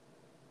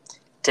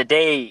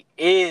Today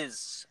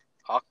is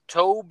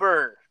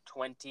October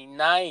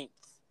 29th.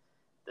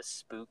 The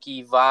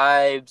spooky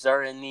vibes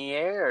are in the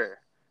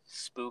air.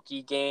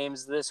 Spooky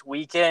games this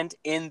weekend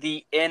in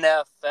the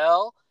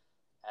NFL.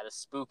 Had a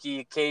spooky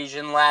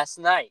occasion last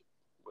night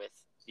with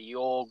the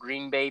old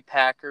Green Bay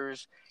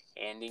Packers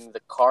handing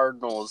the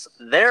Cardinals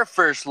their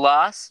first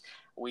loss.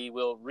 We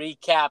will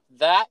recap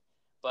that,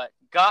 but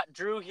got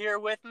Drew here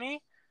with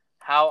me.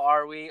 How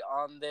are we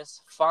on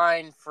this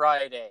fine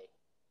Friday?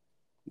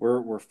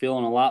 We're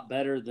feeling a lot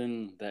better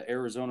than the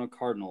Arizona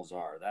Cardinals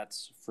are.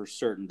 That's for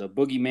certain. The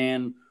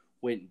boogeyman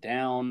went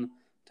down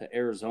to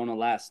Arizona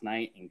last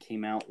night and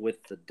came out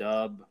with the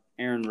dub.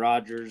 Aaron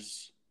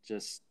Rodgers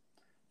just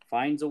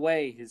finds a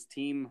way. His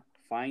team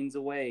finds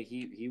a way.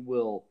 He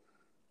will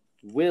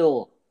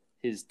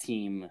his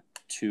team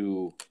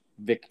to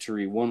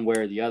victory one way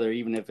or the other,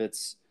 even if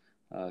it's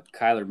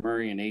Kyler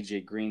Murray and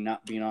AJ Green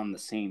not being on the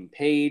same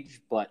page.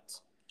 But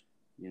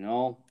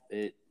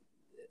it.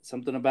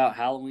 Something about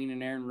Halloween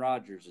and Aaron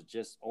Rodgers. It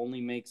just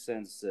only makes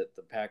sense that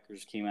the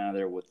Packers came out of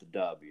there with the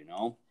dub,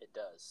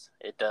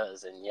 It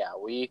does. And yeah,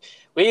 we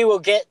will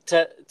get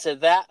to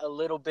that a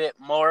little bit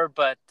more,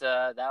 but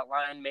that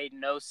line made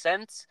no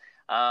sense.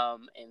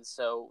 And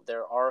so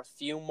there are a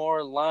few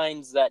more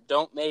lines that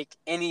don't make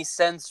any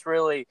sense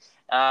really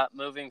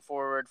moving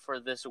forward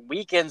for this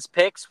weekend's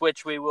picks,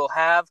 which we will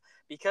have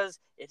because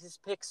it is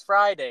Picks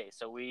Friday.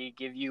 So we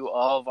give you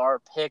all of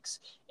our picks,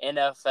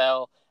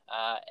 NFL,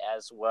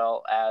 as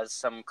well as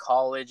some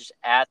college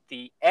at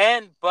the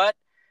end, but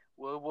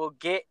we'll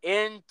get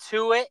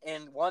into it.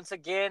 And once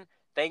again,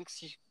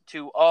 thanks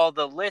to all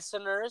the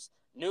listeners,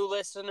 new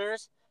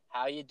listeners.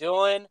 How you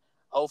doing?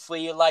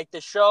 Hopefully you like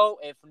the show.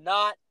 If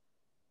not,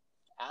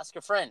 ask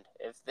a friend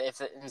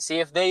and see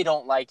if they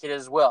don't like it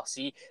as well.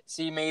 See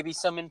maybe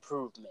some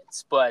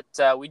improvements. But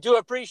we do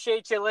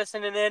appreciate you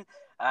listening in.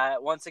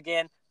 Once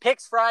again,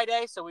 Picks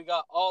Friday, so we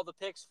got all the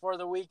picks for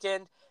the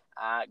weekend.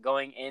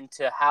 Going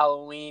into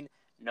Halloween,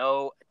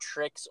 no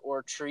tricks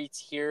or treats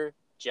here,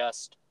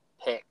 just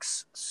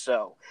picks.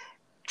 So,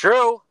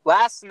 Drew,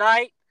 last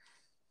night,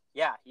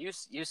 yeah, you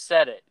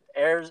said it.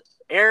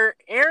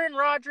 Aaron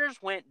Rodgers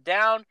went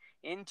down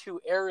into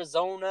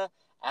Arizona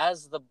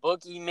as the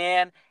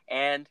boogeyman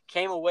and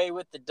came away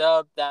with the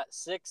dub. That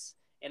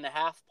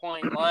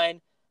 6.5-point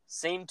line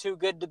seemed too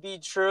good to be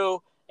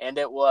true, and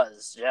it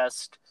was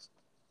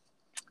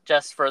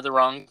just for the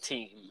wrong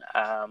team.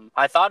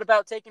 I thought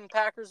about taking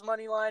Packers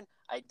money line.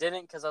 I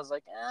didn't because I was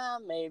like,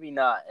 maybe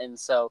not. And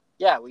so,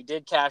 yeah, we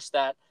did cash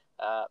that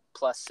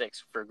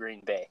 +6 for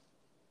Green Bay.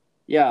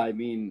 Yeah, I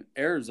mean,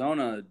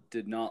 Arizona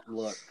did not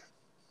look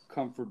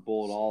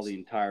comfortable at all the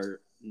entire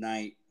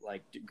night.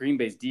 Like, Green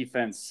Bay's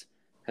defense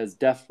has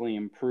definitely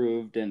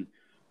improved, and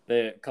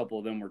a couple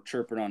of them were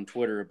chirping on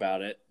Twitter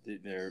about it.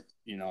 They're,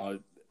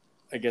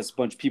 I guess a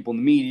bunch of people in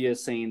the media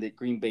saying that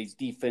Green Bay's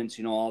defense,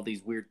 all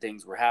these weird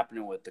things were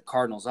happening with the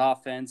Cardinals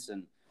offense,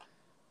 and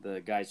the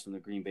guys from the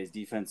Green Bay's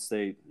defense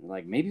say,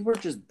 like, maybe we're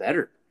just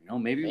better.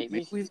 Maybe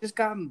we've just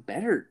gotten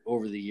better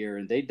over the year,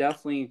 and they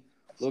definitely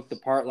looked the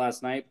part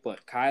last night,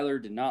 but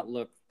Kyler did not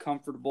look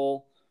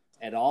comfortable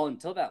at all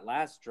until that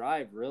last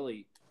drive,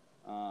 really.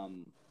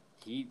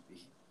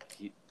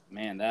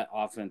 Man, that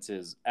offense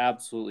is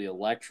absolutely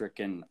electric,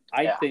 and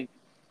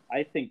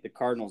I think the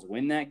Cardinals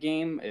win that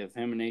game if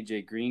him and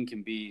AJ Green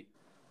can be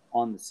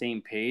on the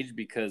same page,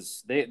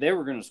 because they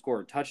were going to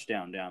score a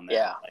touchdown down there.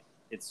 Yeah. Like,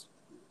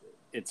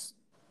 it's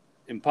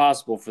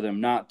impossible for them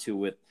not to.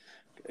 With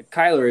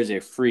Kyler is a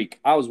freak.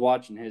 I was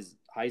watching his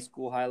high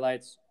school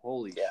highlights.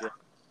 Holy shit.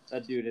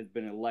 That dude has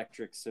been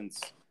electric since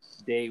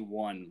day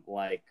one.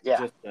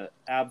 Just an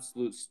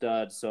absolute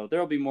stud. So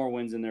there'll be more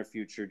wins in their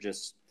future.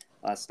 Just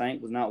last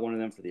night was not one of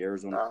them for the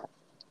Arizona Cardinals.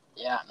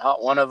 Yeah,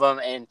 not one of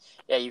them. And,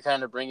 yeah, you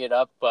kind of bring it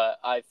up, but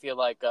I feel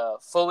like a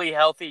fully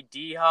healthy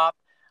D-Hop,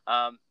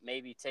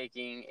 maybe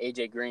taking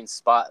A.J. Green's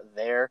spot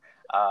there.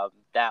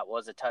 That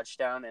was a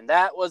touchdown, and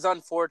that was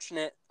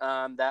unfortunate,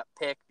 that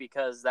pick,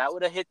 because that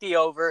would have hit the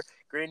over.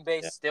 Green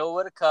Bay still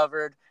would have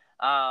covered.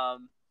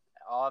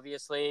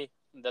 Obviously,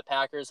 the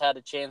Packers had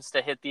a chance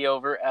to hit the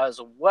over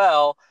as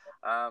well,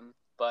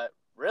 but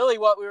really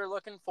what we were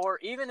looking for,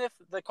 even if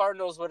the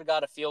Cardinals would have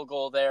got a field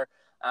goal there,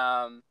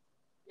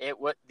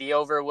 the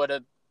over would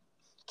have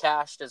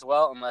cashed as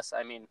well,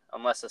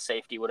 unless a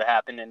safety would have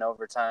happened in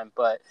overtime.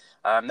 But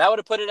that would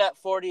have put it at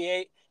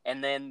 48,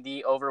 and then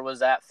the over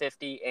was at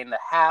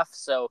 50.5.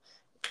 So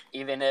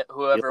even if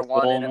whoever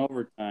won in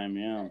overtime,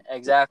 yeah,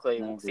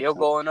 exactly, field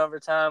goal in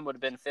overtime would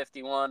have been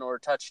 51 or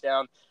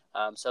touchdown.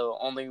 So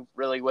only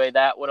really way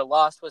that would have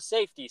lost was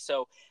safety.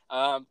 So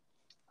I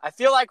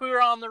feel like we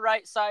were on the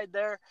right side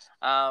there.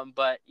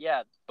 But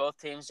yeah, both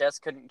teams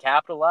just couldn't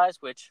capitalize,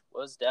 which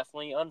was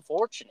definitely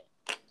unfortunate.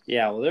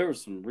 Yeah, well, there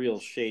was some real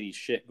shady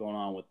shit going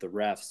on with the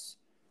refs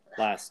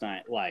last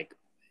night. Like,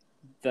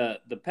 the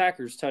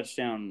Packers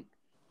touchdown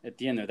at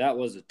the end there, that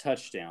was a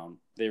touchdown.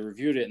 They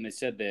reviewed it, and they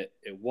said that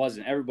it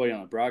wasn't. Everybody on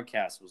the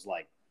broadcast was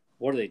like,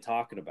 what are they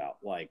talking about?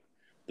 Like,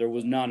 there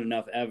was not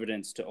enough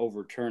evidence to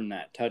overturn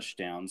that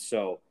touchdown.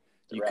 So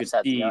you could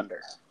see the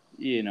under.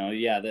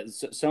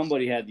 that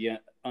somebody had the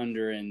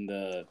under in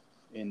the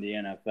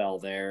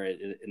NFL there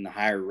in the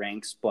higher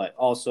ranks, but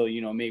also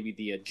maybe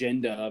the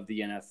agenda of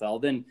the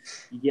NFL. Then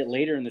you get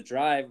later in the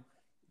drive,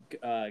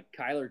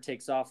 Kyler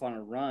takes off on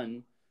a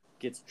run,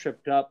 gets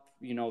tripped up,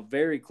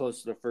 very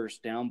close to the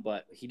first down,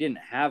 but he didn't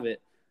have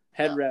it.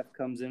 Head ref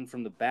comes in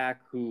from the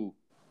back, who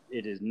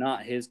it is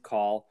not his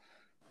call,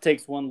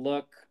 takes one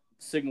look,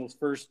 signals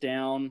first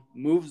down,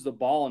 moves the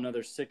ball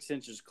another 6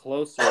 inches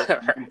closer,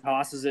 and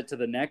tosses it to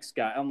the next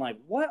guy. I'm like,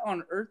 what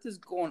on earth is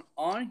going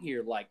on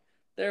here? Like,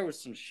 there was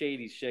some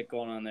shady shit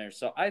going on there.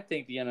 So I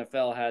think the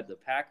NFL had the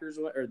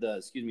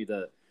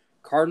the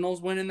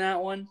Cardinals winning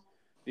that one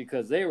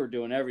because they were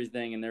doing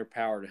everything in their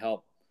power to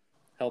help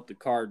the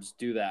Cards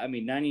do that. I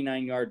mean,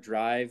 99-yard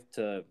drive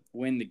to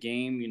win the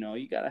game.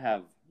 You gotta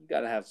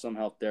have some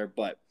help there,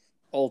 but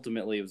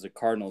ultimately it was the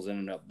Cardinals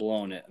ended up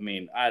blowing it. I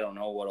mean, I don't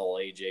know what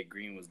old AJ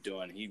Green was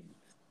doing.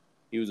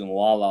 He was in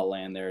La La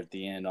Land there at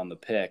the end on the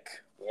pick.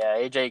 Yeah,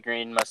 AJ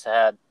Green must have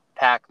had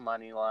pack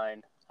money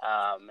line,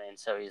 and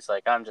so he's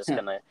like, I'm just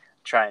gonna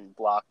try and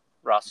block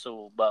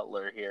Rasul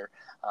Butler here,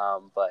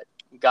 but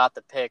got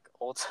the pick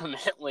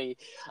ultimately,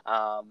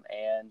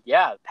 and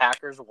yeah,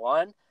 Packers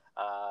won.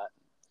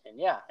 And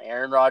yeah,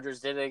 Aaron Rodgers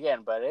did it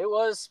again, but it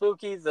was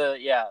spooky.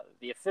 The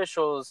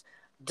officials,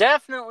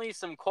 definitely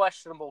some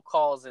questionable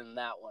calls in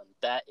that one.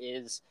 That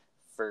is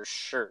for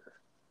sure.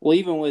 Well,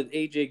 even with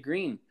AJ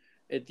Green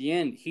at the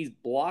end, he's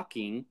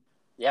blocking.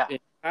 Yeah. And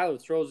Tyler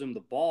throws him the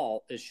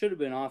ball. It should have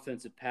been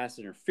offensive pass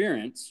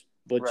interference,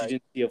 but Right. you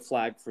didn't see a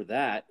flag for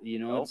that.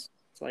 Nope.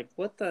 It's like,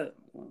 what the?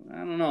 I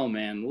don't know,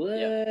 man.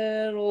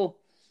 Little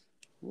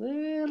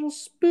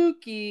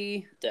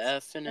spooky.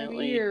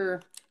 Definitely.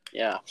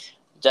 Yeah.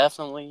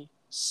 Definitely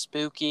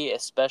spooky,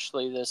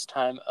 especially this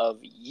time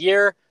of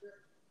year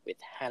with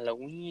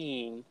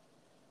Halloween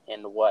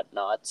and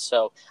whatnot.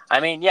 So,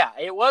 I mean, yeah,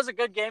 it was a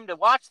good game to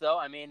watch, though.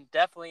 I mean,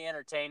 definitely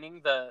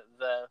entertaining. The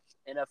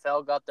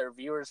NFL got their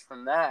viewers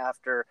from that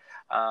after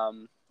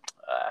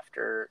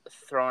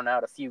throwing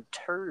out a few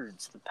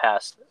turds the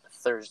past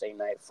Thursday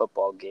night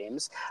football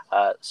games.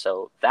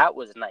 So that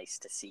was nice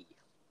to see.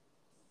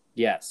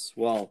 Yes.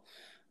 Well,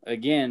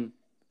 again,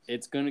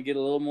 it's going to get a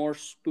little more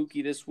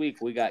spooky this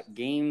week. We got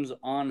games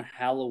on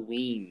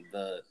Halloween.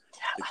 The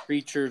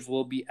creatures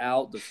will be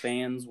out. The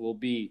fans will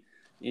be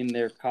in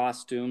their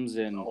costumes,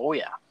 and oh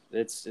yeah,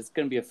 it's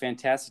going to be a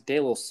fantastic day.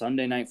 A little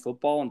Sunday night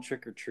football and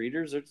trick or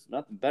treaters. There's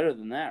nothing better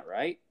than that,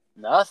 right?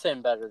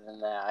 Nothing better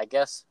than that. I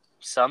guess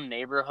some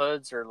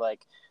neighborhoods are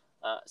like,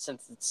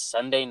 since it's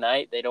Sunday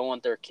night, they don't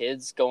want their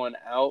kids going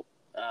out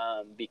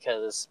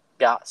because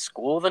got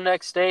school the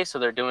next day, so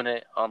they're doing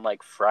it on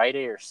like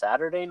Friday or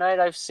Saturday night.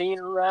 I've seen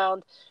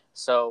around.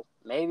 So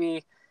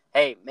maybe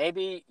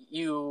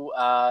you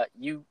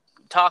you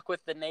talk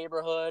with the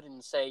neighborhood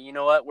and say, you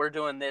know what, we're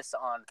doing this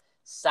on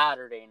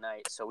Saturday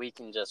night so we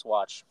can just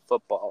watch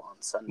football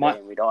on Sunday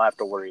and we don't have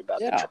to worry about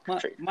the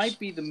trick-or-treaters. Might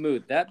be the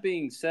mood. That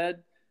being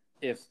said,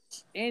 if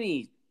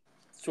any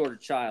sort of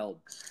child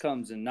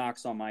comes and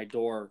knocks on my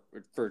door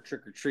for a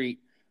trick-or-treat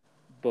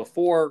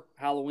before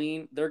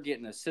Halloween, they're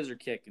getting a scissor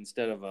kick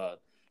instead of a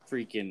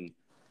freaking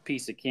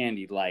piece of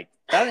candy. Like,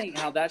 that ain't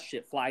how that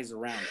shit flies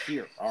around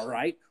here, all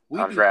right? We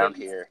do around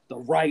here the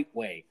right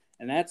way,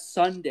 and that's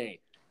Sunday.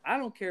 I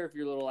don't care if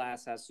your little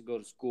ass has to go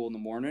to school in the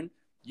morning.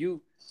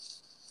 You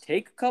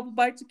take a couple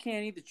bites of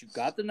candy that you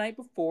got the night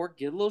before,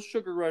 get a little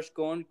sugar rush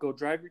going, go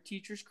drive your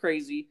teachers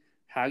crazy.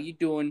 How you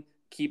doing?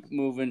 Keep it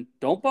moving.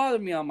 Don't bother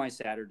me on my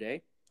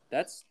Saturday.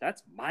 That's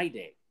my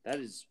day. That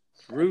is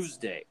Drew's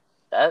day.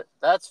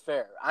 That's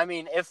fair. I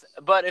mean, if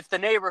the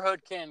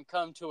neighborhood can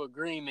come to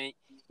agreement,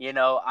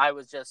 I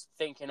was just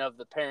thinking of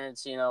the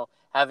parents,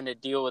 having to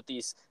deal with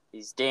these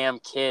damn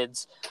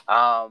kids,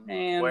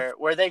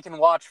 where they can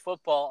watch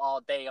football all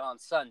day on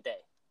Sunday.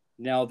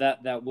 Now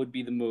that would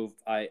be the move.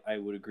 I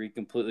would agree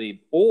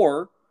completely.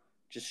 Or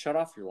just shut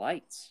off your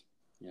lights.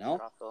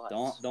 Shut off the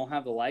lights. Don't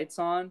have the lights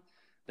on.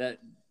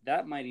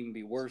 That might even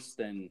be worse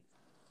than.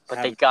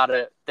 But they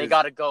gotta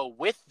go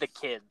with the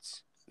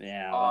kids.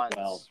 Yeah, on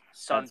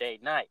Sunday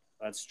night.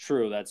 That's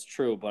true.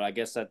 But I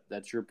guess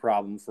that's your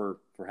problem for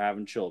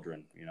having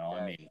children. Yeah.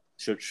 I mean,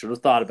 should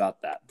have thought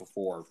about that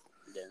before.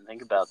 Didn't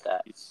think about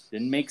that.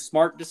 Didn't make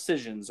smart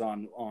decisions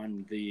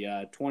on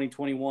the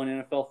 2021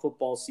 NFL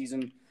football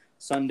season,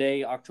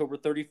 Sunday, October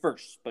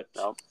 31st. But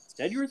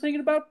instead, you were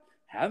thinking about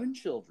having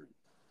children.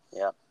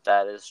 Yeah,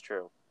 that is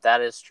true.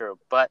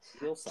 But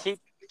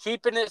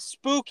keeping it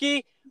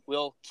spooky.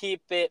 We'll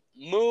keep it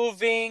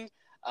moving.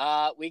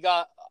 We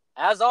got,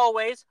 as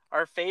always,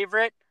 our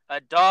favorite, a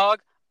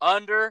dog,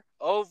 under,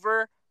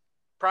 over,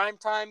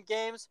 primetime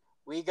games.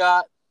 We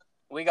got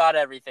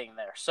everything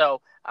there.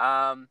 So,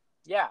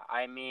 yeah,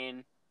 I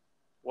mean,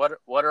 what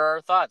are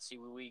our thoughts?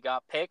 We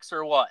got picks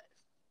or what?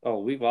 Oh,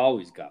 we've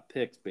always got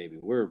picks, baby.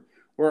 We're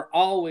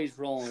always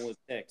rolling with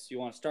picks. You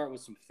want to start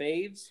with some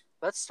faves?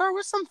 Let's start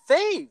with some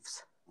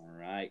faves. All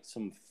right,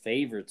 some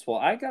favorites. Well,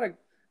 I got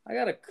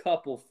a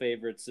couple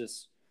favorites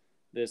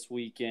this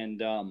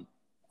weekend.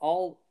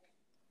 I'll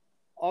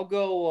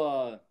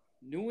go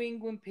New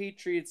England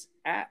Patriots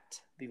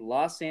at the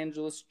Los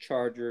Angeles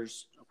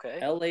Chargers. Okay.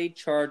 LA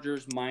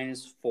Chargers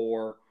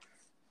 -4.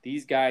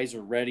 These guys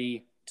are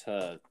ready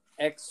to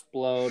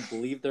explode.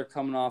 Believe they're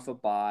coming off a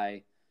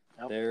bye.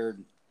 Yep. They're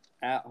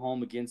at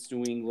home against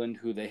New England,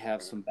 who they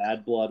have some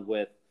bad blood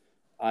with.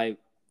 I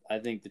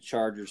think the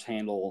Chargers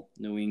handle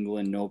New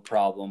England no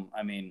problem.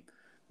 I mean,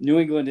 New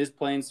England is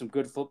playing some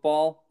good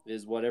football,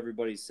 is what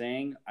everybody's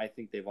saying. I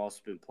think they've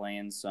also been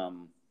playing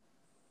some,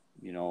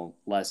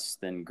 less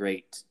than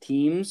great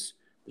teams.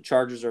 The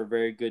Chargers are a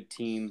very good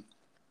team.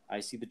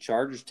 I see the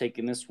Chargers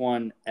taking this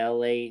one.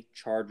 LA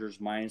Chargers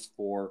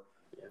 -4.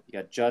 You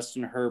got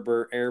Justin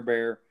Herbert, Air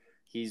Bear.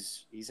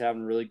 He's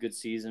having a really good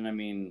season. I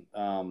mean,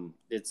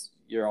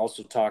 you're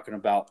also talking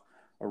about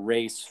a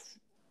race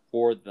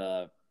for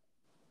the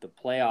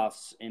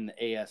playoffs in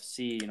the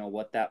AFC.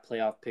 What that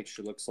playoff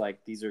picture looks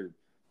like. These are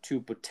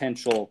two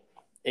potential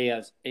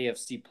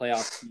AFC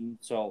playoff teams.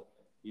 So,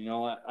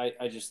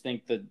 I just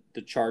think that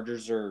the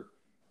Chargers are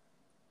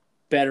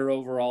better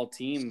overall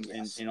team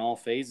in all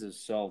phases.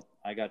 So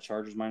I got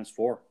Chargers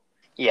 -4.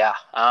 Yeah,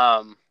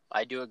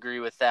 I do agree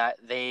with that.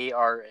 They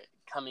are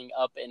coming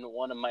up in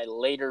one of my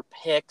later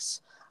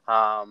picks,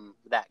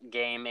 that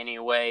game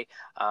anyway.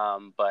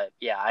 But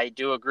yeah, I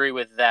do agree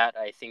with that.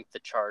 I think the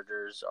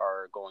Chargers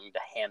are going to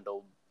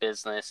handle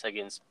business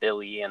against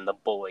Billy and the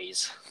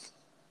boys.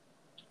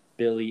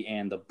 Billy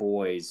and the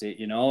boys,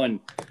 and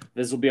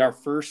this will be our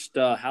first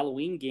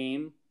Halloween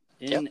game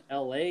in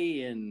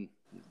LA in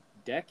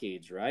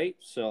decades, right?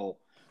 So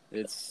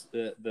it's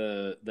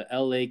the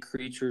LA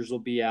creatures will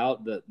be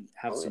out that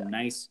have some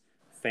nice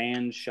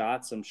fan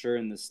shots, I'm sure,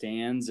 in the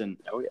stands, and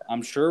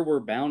I'm sure we're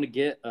bound to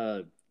get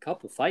a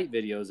couple fight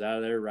videos out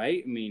of there,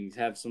 right? I mean, you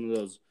have some of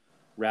those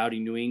rowdy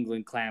New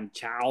England clam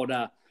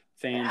chowder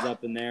fans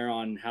up in there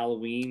on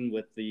Halloween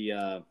with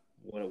the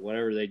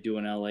whatever they do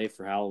in LA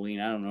for Halloween.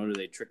 I don't know. Do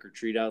they trick or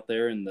treat out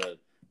there in the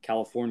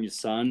California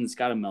sun? It's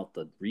got to melt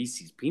the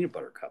Reese's peanut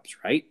butter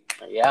cups, right?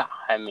 Yeah,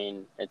 I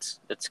mean it's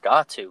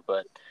got to,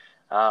 but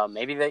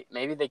maybe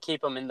they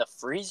keep them in the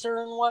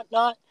freezer and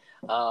whatnot,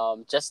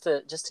 just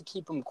to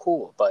keep them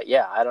cool. But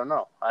yeah, I don't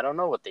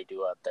know what they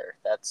do out there.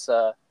 That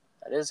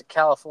is a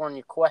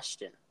California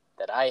question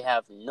that I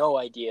have no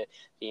idea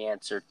the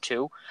answer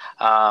to.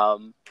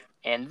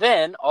 And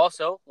then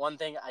also one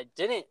thing I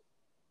didn't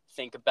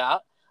think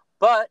about,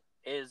 but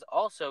is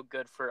also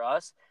good for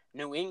us,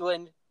 New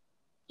England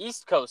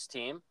East Coast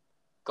team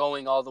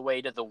going all the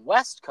way to the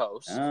West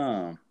Coast.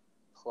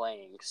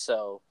 Playing.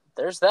 So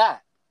there's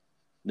that.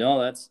 No,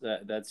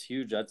 that's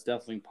huge. That's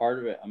definitely part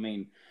of it. I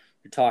mean,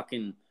 you're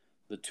talking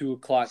the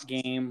 2:00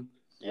 game,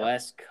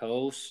 West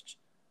Coast.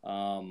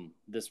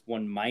 This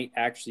one might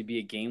actually be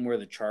a game where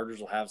the Chargers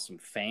will have some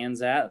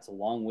fans at. It's a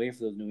long way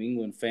for those New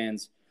England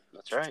fans.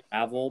 That's right. To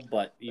travel,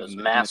 but those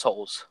mass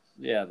holes.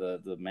 Yeah,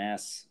 the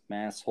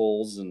mass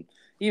holes, and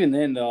even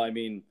then, though, I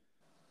mean,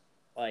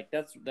 like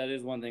that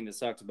is one thing that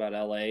sucks about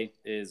LA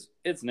is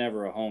it's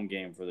never a home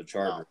game for the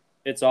Chargers. No.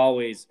 It's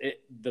always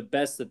the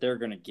best that they're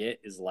going to get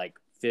is like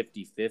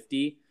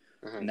 50-50,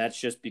 and that's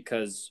just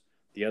because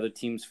the other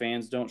team's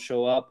fans don't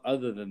show up.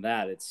 Other than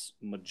that, it's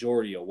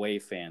majority away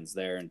fans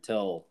there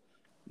until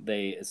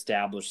they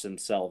establish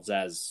themselves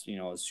as,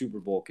 a Super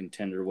Bowl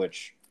contender,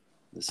 which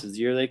this is the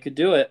year they could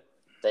do it.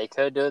 They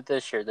could do it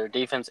this year. Their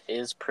defense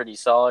is pretty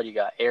solid. You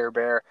got Air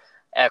Bear,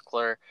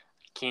 Eckler,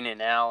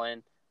 Keenan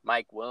Allen,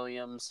 Mike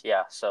Williams.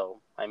 Yeah,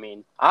 so, I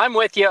mean, I'm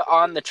with you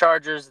on the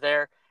Chargers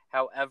there.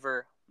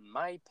 However,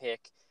 my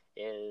pick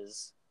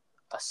is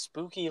a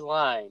spooky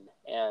line,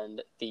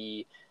 and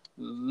the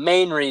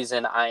main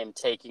reason I am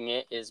taking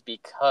it is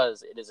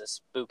because it is a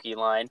spooky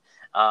line.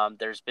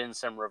 There's been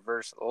some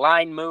reverse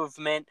line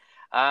movement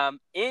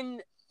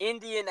in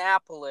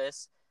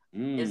Indianapolis.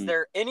 Is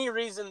there any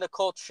reason the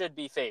Colts should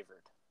be favored?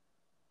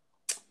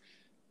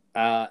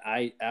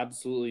 I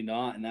absolutely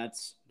not, and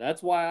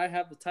that's why I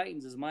have the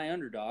Titans as my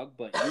underdog.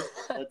 But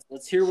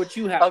let's hear what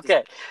you have.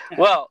 Okay,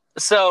 well,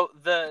 so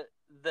the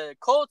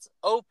Colts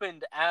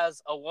opened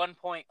as a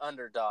 1-point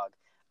underdog,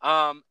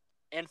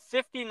 and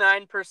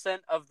 59%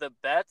 of the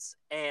bets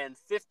and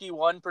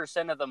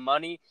 51% of the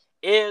money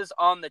is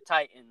on the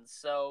Titans.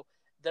 So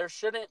there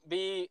shouldn't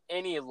be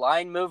any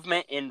line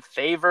movement in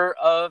favor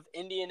of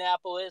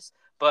Indianapolis,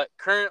 but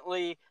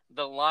currently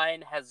the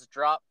line has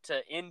dropped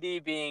to Indy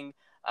being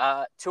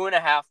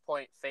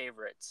 2.5-point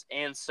favorites.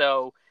 And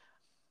so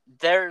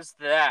there's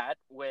that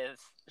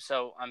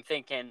so I'm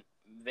thinking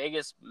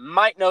Vegas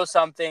might know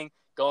something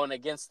going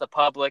against the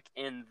public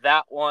in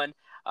that one.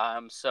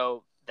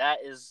 So that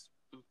is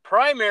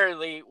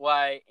primarily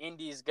why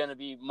Indy's going to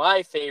be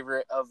my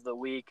favorite of the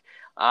week.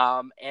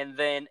 And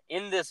then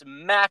in this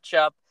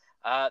matchup,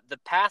 the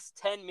past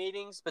 10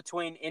 meetings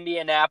between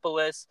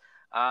Indianapolis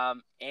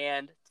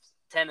and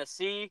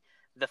Tennessee,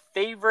 the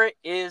favorite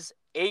is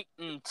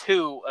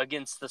 8-2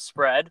 against the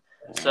spread.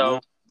 So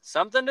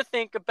something to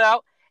think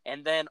about.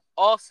 And then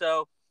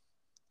also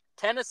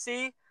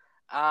Tennessee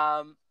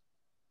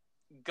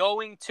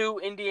going to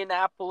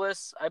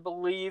Indianapolis, I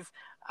believe,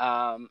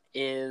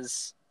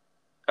 is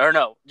or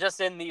no,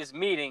 just in these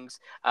meetings.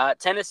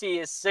 Tennessee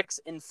is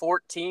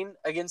 6-14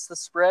 against the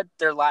spread.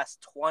 Their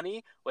last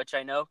 20, which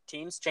I know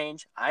teams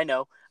change. I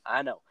know.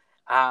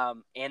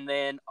 And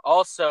then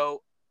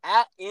also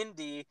at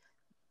Indy,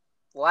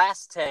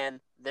 last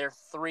 10, they're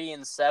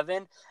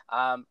 3-7.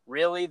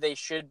 Really, they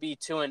should be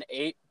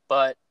 2-8,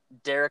 but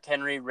Derrick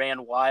Henry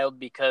ran wild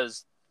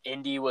because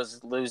Indy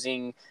was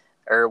losing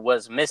or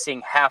was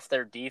missing half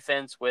their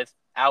defense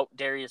without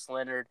Darius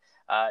Leonard,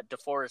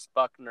 DeForest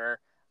Buckner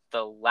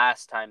the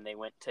last time they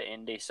went to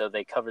Indy, so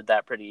they covered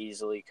that pretty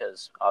easily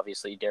because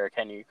obviously Derrick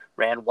Henry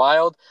ran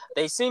wild.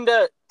 They seem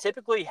to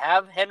typically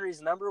have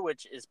Henry's number,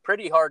 which is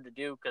pretty hard to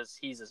do because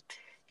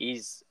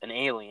he's an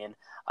alien,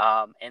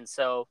 and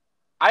so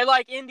I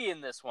like Indy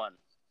in this one.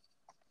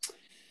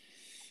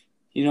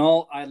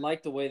 I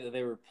like the way that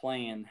they were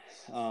playing,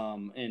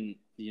 and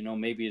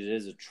maybe it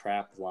is a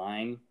trap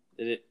line.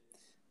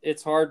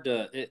 It's hard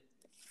to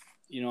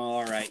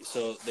all right.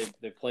 So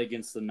they play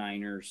against the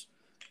Niners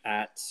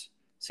at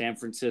San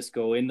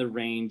Francisco in the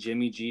rain.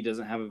 Jimmy G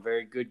doesn't have a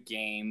very good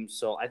game,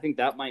 so I think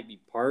that might be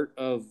part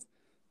of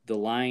the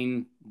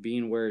line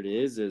being where it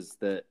is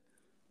that.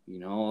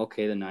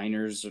 Okay, the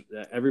Niners,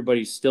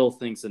 everybody still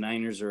thinks the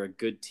Niners are a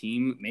good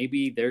team.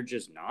 Maybe they're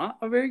just not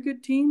a very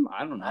good team.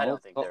 I don't know. I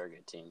don't think they're a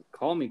good team.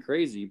 Call me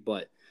crazy,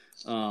 but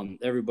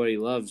everybody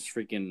loves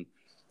freaking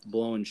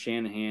blowing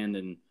Shanahan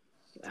and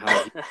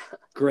how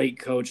great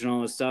coach and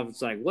all this stuff.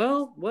 It's like,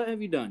 well, what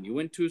have you done? You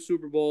went to a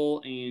Super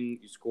Bowl and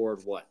you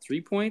scored,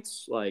 3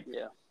 points? Like,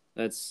 yeah,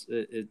 that's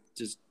it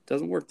just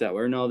doesn't work that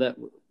way. Or no,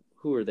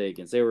 who are they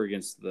against? They were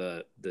against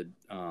the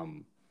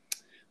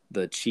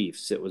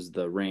Chiefs. It was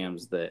the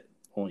Rams that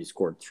only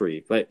scored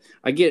 3. But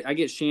I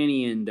get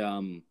Shanny and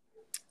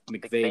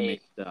McVay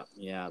mixed up.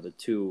 Yeah, the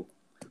two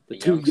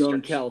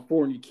young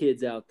California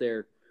kids out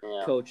there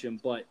coaching.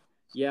 But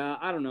yeah,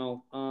 I don't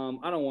know.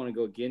 I don't want to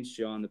go against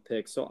you on the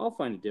pick, so I'll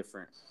find a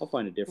different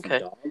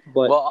dog.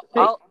 But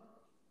hey.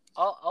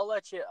 I'll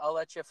let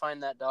you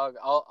find that dog.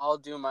 I'll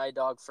do my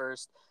dog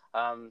first.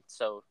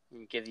 So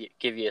give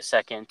you a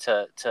second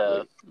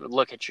to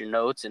look at your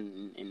notes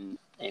and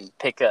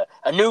pick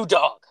a new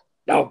dog.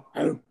 No.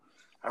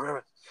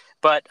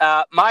 But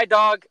my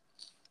dog,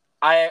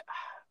 I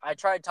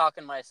tried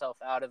talking myself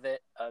out of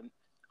it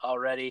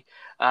already,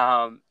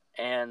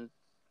 and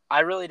I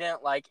really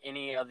didn't like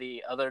any of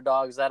the other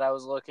dogs that I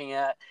was looking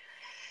at,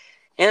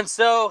 and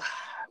so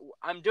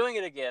I'm doing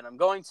it again. I'm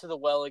going to the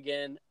well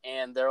again,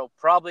 and they'll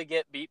probably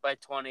get beat by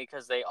 20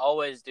 because they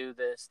always do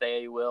this.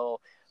 They will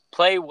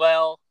play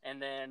well,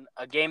 and then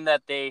a game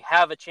that they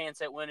have a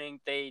chance at winning,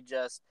 they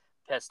just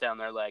piss down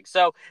their legs.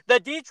 So the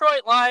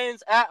Detroit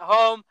Lions at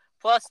home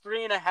plus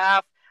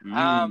 3.5.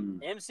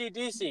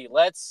 MCDC,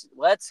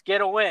 let's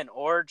get a win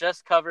or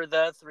just cover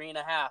the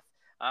 3.5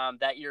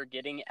 that you're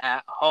getting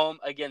at home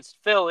against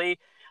Philly.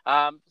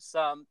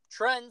 Some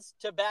trends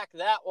to back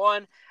that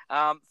one.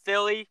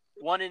 Philly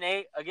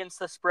 1-8 against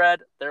the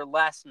spread. Their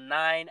last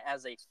 9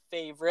 as a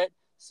favorite.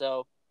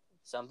 So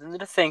something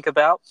to think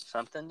about.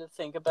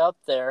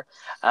 There.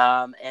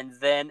 And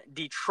then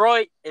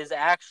Detroit is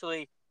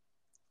actually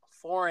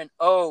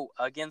 4-0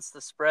 against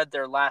the spread.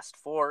 Their last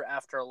 4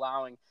 after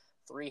allowing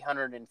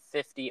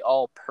 350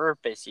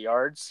 all-purpose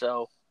yards.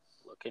 So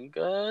looking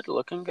good.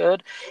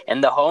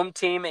 And the home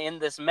team in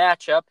this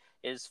matchup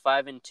is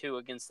 5-2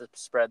 against the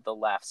spread the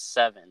last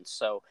 7.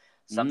 So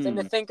something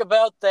to think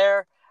about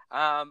there.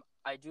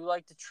 I do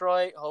like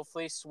Detroit.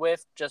 Hopefully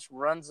Swift just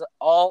runs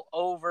all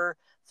over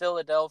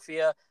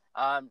Philadelphia.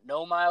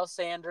 No Miles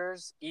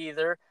Sanders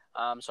either.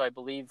 So I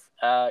believe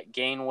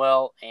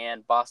Gainwell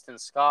and Boston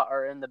Scott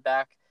are in the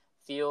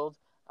backfield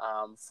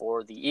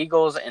for the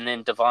Eagles. And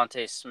then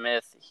Devontae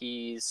Smith,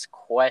 he's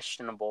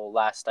questionable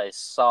last I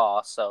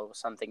saw. So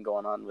something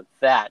going on with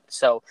that.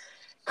 So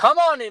come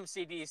on,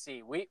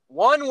 MCDC.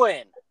 One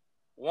win.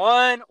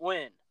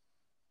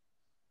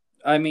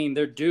 I mean,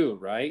 they're due,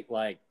 right?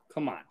 Like,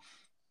 come on.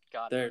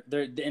 Got it.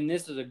 And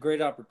this is a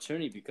great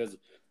opportunity because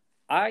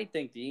I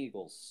think the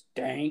Eagles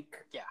stink.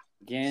 Yeah.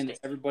 Again,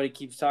 everybody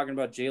keeps talking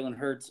about Jalen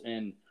Hurts,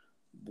 and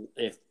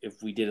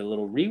if we did a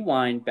little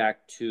rewind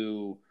back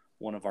to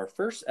one of our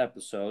first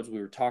episodes, we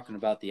were talking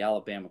about the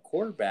Alabama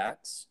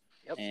quarterbacks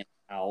and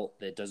how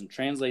that doesn't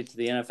translate to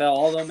the NFL.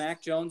 Although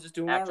Mac Jones is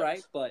doing all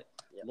right, but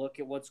look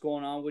at what's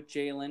going on with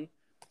Jalen.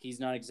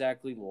 He's not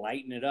exactly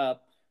lighting it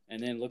up.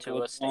 And then look at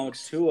what's going on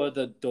with Tua,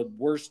 the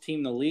worst team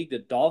in the league. The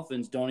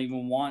Dolphins don't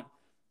even want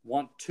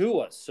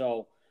Tua.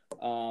 So,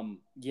 the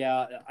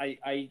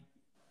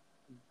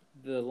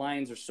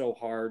Lions are so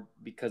hard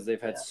because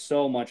they've had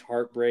so much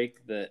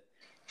heartbreak that,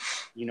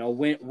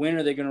 when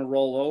are they going to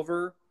roll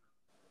over?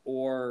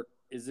 Or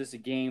is this a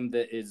game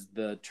that is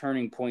the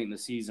turning point in the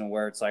season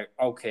where it's like,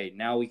 okay,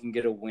 now we can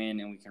get a win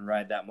and we can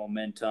ride that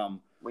momentum?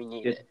 We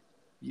need it.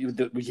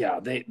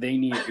 They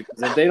need it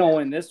because if they don't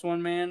win this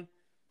one, man,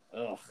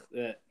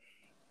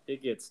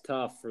 it gets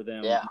tough for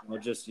them. Yeah.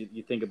 Just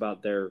you think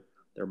about their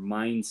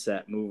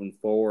mindset moving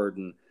forward,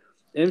 and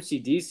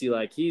MCDC,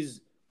 like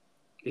he's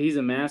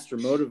a master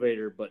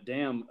motivator, but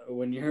damn,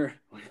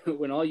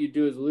 when all you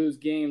do is lose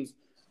games,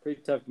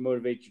 pretty tough to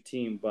motivate your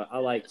team, but I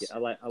like it. I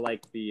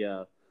like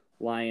the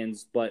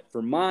Lions. But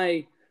for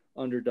my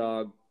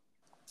underdog,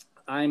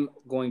 I'm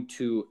going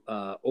to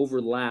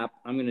overlap.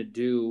 I'm going to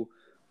do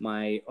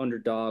my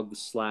underdog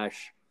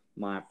 /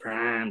 my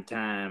prime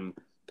time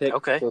pick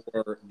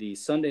for the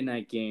Sunday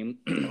night game.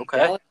 Okay.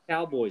 Dallas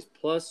Cowboys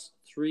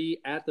 +3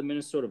 at the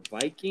Minnesota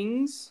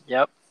Vikings.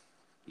 Yep.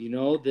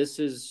 This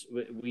is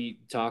we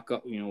talk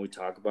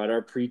about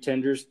our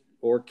pretenders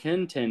or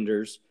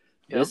contenders.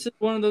 Yep. This is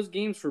one of those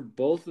games for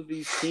both of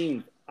these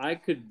teams. I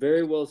could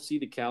very well see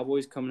the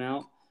Cowboys coming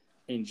out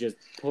and just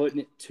putting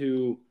it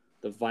to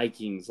the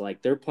Vikings.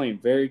 Like, they're playing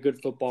very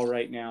good football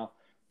right now.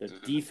 The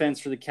defense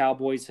for the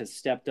Cowboys has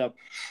stepped up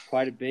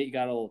quite a bit. You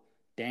got old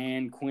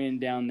Dan Quinn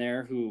down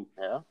there who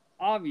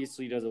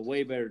obviously does a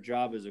way better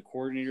job as a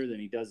coordinator than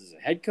he does as a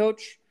head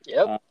coach.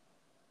 Yep.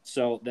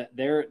 So that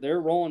they're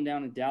rolling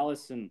down in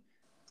Dallas, and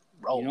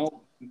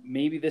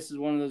maybe this is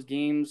one of those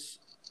games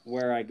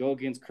where I go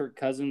against Kirk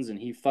Cousins and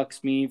he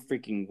fucks me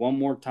freaking one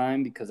more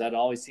time, because that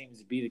always seems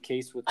to be the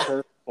case with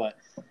Kirk. But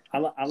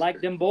I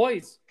like them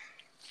boys.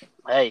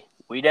 Hey,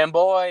 we them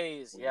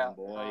boys. Them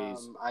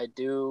boys. I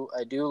do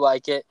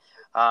like it.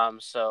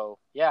 So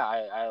yeah,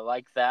 I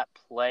like that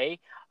play.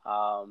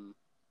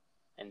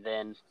 And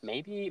then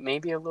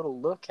maybe a little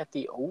look at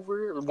the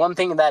over. One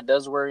thing that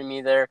does worry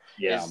me there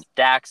is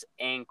Dak's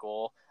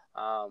ankle.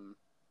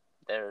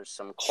 There's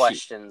some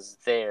questions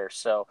there.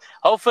 So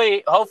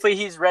hopefully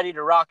he's ready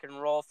to rock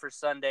and roll for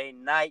Sunday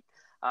night.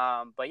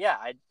 But yeah,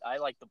 I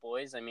like the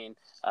boys. I mean,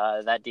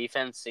 that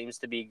defense seems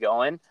to be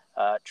going.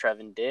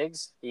 Trevin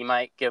Diggs, he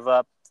might give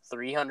up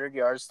 300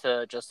 yards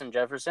to Justin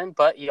Jefferson,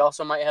 but he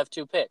also might have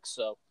 2 picks.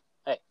 So,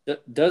 hey.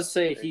 Does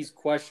say he's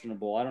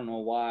questionable. I don't know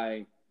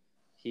why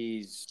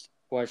he's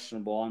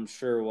questionable. I'm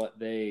sure what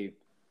they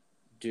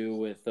do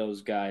with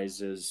those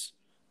guys is,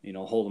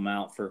 hold them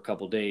out for a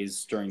couple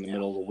days during the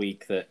middle of the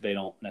week that they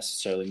don't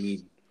necessarily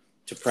need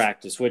to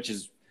practice, which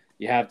is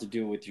you have to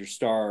do with your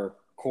star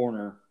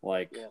corner.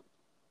 Like,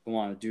 come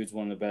on, the dude's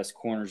one of the best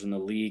corners in the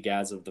league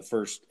as of the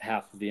first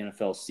half of the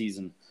NFL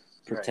season.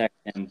 Protect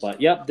him.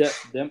 But, yep,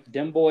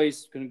 them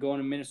boys going to go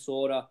into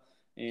Minnesota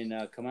and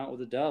come out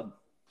with a dub.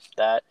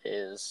 That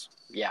is,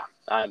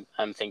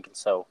 I'm thinking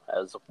so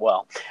as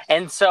well.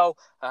 And so,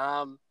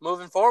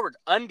 moving forward,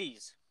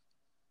 undies.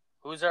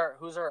 Who's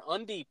our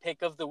undie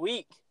pick of the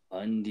week?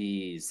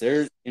 Undies.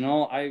 There's,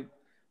 I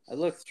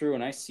look through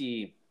and I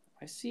see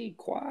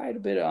quite a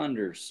bit of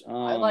unders.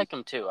 I like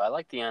them too. I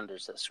like the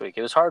unders this week.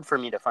 It was hard for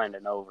me to find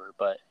an over,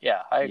 but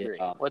yeah, I agree.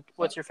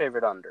 What's your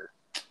favorite under?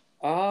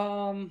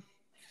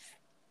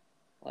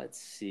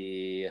 Let's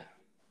see.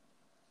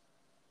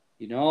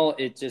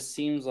 It just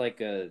seems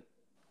like a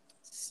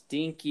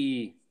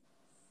stinky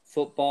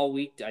football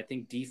week. I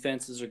think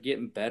defenses are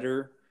getting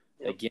better.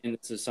 Yep. Again,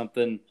 this is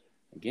something,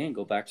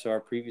 go back to our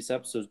previous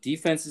episodes.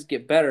 Defenses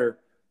get better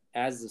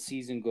as the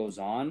season goes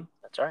on.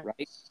 That's right.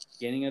 Right?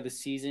 Beginning of the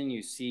season,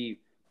 you see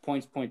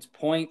points,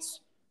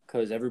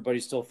 because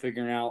everybody's still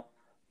figuring out,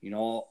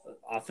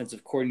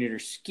 offensive coordinator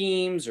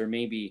schemes, or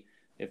maybe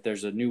if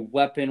there's a new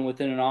weapon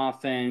within an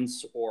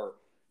offense, or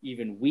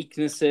even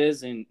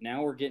weaknesses. And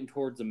now we're getting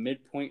towards the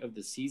midpoint of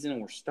the season,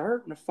 and we're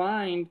starting to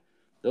find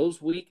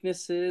those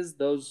weaknesses,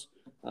 those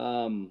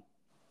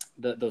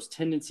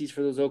tendencies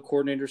for those old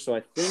coordinators. So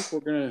I think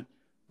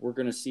we're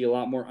gonna see a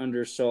lot more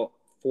under. So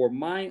for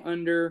my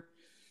under,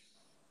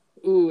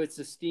 it's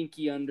a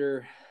stinky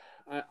under.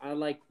 I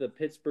like the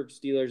Pittsburgh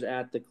Steelers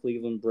at the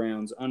Cleveland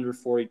Browns under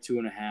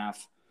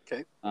 42.5.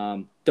 Okay.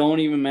 Don't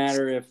even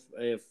matter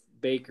if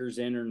Baker's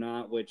in or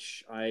not,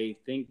 which I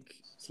think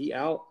is he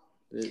out.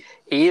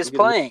 He is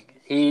playing.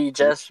 It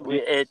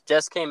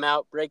just came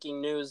out,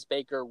 breaking news,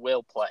 Baker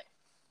will play.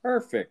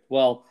 Perfect.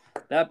 Well,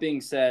 that being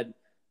said,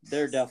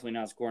 they're definitely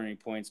not scoring any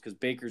points because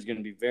Baker's going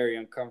to be very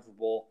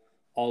uncomfortable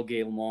all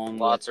game long.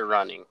 Lots of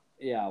running.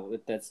 Yeah,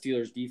 with that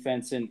Steelers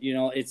defense, and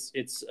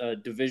it's a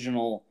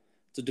divisional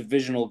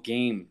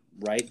game,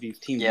 right? These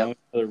teams know each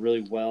other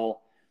really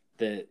well.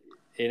 That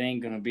it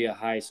ain't going to be a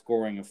high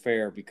scoring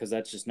affair because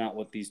that's just not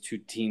what these two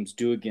teams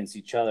do against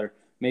each other.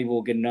 Maybe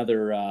we'll get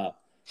another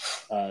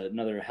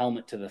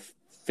helmet to the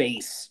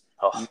face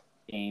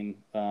game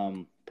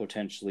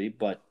potentially,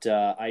 but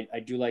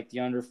I do like the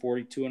under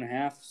 42.5.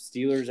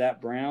 Steelers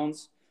at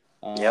Browns.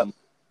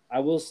 I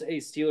will say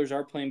Steelers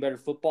are playing better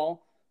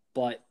football,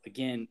 but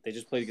again, they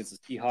just played against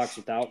the Seahawks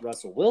without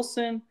Russell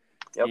Wilson,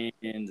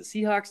 and the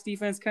Seahawks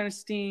defense kind of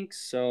stinks.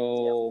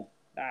 So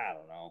I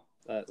don't know.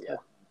 That's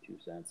 2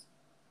 cents.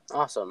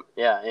 Awesome.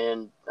 Yeah,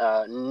 and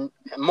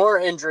more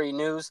injury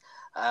news.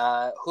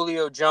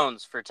 Julio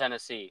Jones for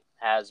Tennessee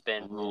has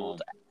been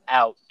ruled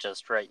out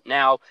just right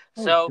now.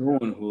 What are we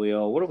doing,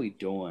 Julio? What are we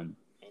doing?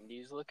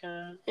 He's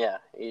looking. Yeah,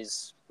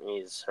 he's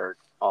hurt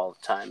all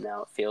the time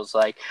now. It feels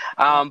like.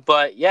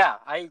 But yeah,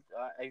 I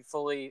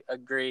fully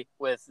agree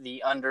with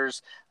the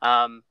unders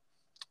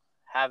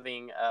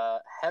having a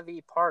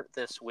heavy part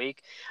this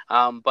week.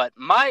 But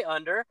my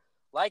under,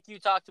 like you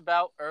talked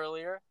about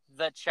earlier,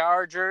 the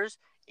Chargers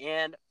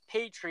and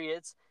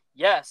Patriots.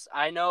 Yes,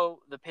 I know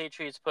the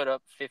Patriots put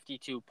up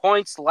 52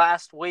 points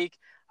last week.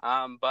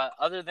 But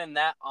other than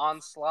that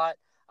onslaught,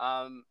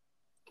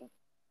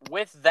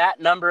 with that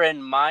number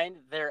in mind,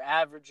 they're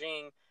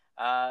averaging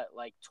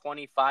like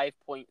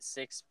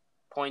 25.6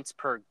 points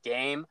per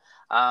game.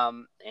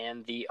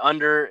 And the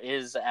under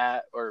is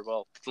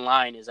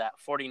line is at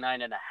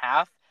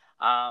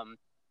 49.5.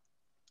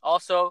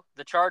 Also,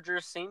 the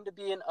Chargers seem to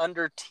be an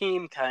under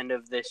team kind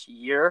of this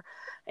year.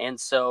 And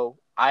so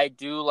I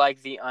do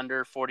like the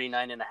under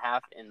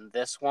 49.5 in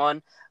this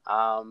one.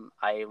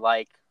 I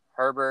like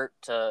Herbert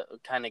to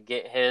kind of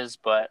get his,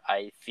 but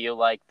I feel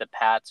like the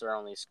Pats are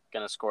only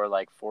going to score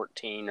like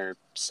 14 or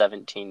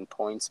 17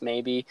 points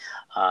maybe.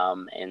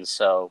 And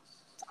so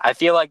I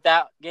feel like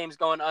that game's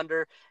going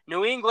under.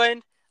 New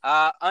England,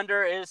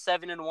 under is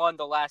 7-1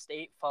 the last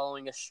 8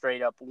 following a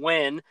straight up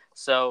win.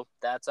 So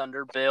that's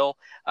under Bill.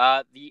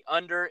 The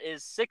under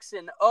is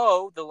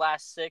 6-0 the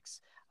last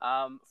 6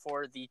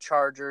 for the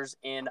Chargers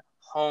in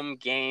home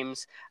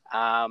games.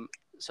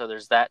 So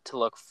there's that to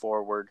look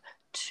forward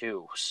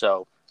to.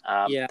 So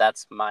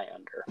that's my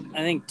under. I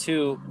think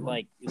too,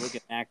 like you look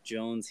at Mac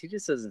Jones, he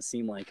just doesn't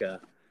seem like a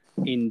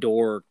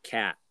indoor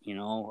cat, you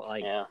know?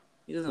 Like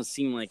he doesn't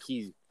seem like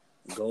he's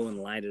go and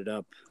light it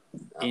up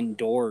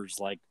indoors.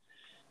 Like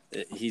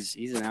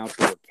he's an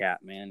outdoor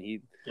cat, man.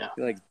 He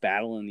likes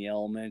battling the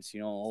elements,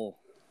 you know,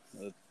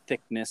 the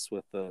thickness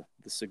with the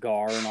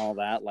cigar and all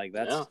that. Like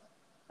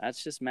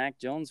that's just Mac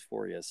Jones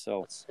for you.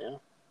 So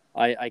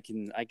I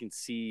can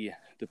see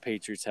the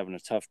Patriots having a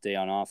tough day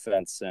on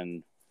offense,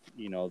 and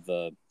you know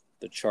the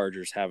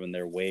Chargers having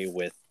their way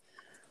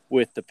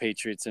with the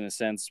Patriots in a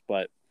sense,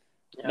 but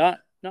not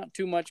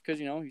too much, because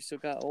you know you still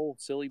got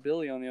old silly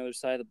Billy on the other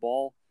side of the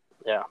ball.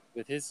 Yeah,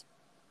 with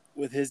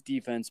his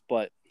defense,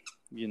 but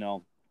you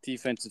know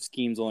defensive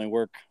schemes only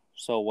work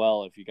so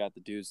well if you got the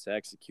dudes to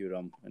execute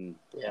them, and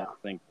I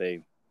don't think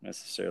they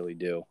necessarily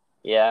do.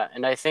 Yeah,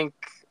 and I think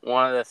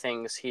one of the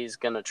things he's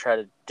going to try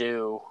to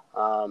do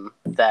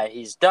that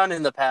he's done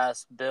in the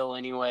past, Bill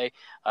anyway,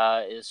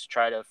 is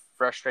try to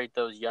frustrate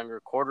those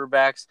younger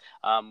quarterbacks.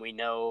 We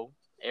know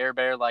Air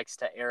Bear likes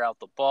to air out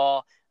the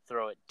ball,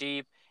 throw it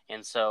deep,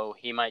 and so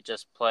he might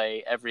just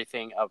play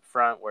everything up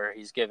front where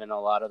he's given a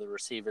lot of the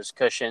receivers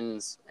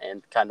cushions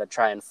and kind of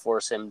try and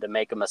force him to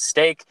make a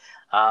mistake.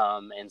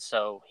 And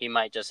so he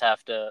might just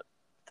have to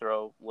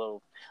throw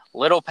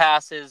little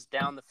passes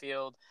down the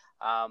field.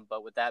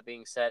 But with that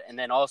being said, and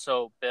then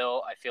also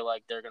Bill, I feel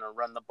like they're going to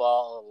run the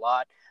ball a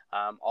lot.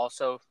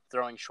 Also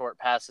throwing short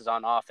passes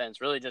on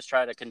offense, really just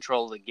try to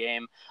control the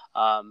game,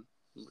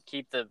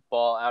 keep the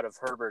ball out of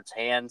Herbert's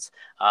hands.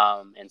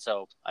 And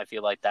so I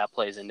feel like that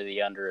plays into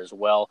the under as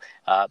well.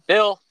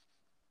 Bill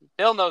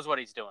knows what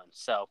he's doing.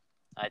 So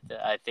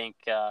I think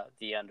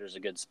the under is a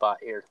good spot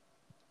here.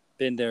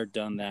 Been there,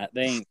 done that.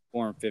 They ain't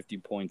scoring 50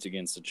 points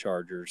against the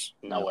Chargers.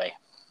 No way.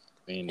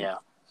 I mean,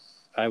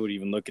 I would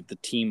even look at the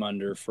team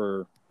under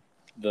for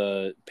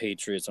the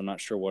Patriots. I'm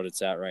not sure what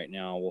it's at right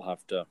now. We'll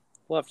have to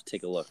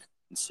take a look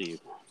and see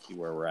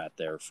where we're at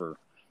there for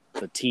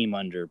the team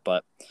under.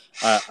 But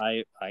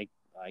I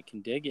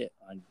can dig it.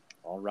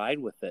 I'll ride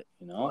with it.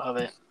 You know, love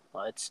it.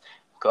 Let's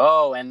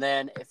go. And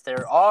then if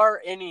there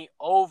are any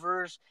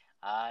overs,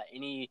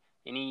 any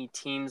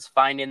teams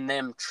finding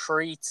them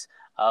treats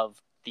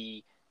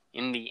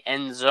in the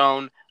end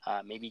zone,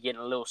 maybe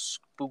getting a little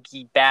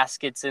spooky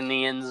baskets in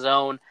the end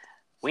zone.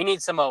 We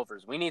need some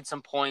overs. We need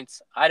some points.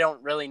 I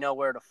don't really know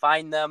where to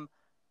find them.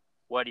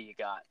 What do you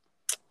got?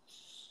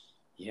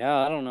 Yeah,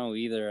 I don't know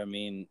either. I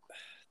mean,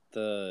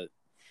 the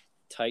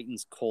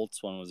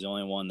Titans-Colts one was the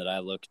only one that I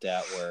looked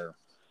at where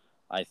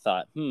I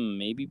thought,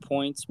 maybe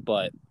points,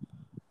 but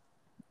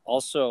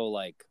also,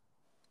 like,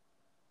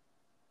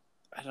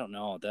 I don't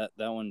know. That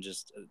one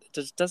just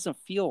doesn't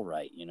feel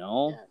right, you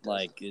know? Yeah,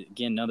 like,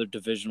 again, another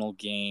divisional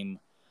game.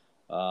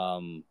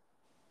 So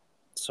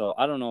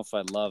I don't know if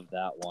I love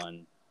that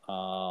one.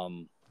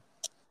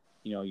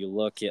 You know, you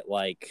look at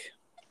like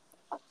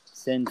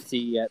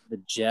Cincy at the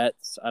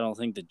Jets. I don't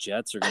think the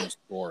Jets are going to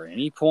score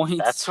any points.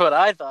 That's what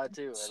I thought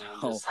too. And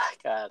I'm just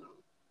like, God.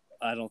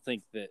 I don't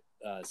think that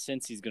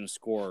Cincy's going to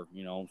score,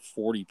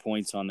 40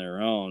 points on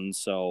their own.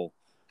 So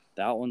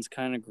that one's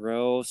kind of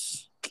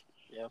gross.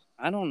 Yeah.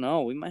 I don't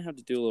know. We might have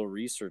to do a little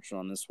research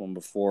on this one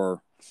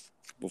before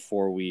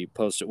we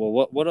post it.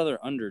 Well, what other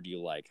under do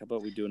you like? How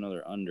about we do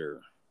another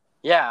under?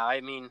 Yeah, I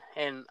mean,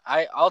 and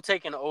I'll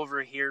take an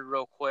over here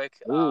real quick.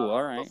 Ooh,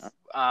 all right.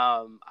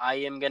 I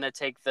am going to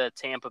take the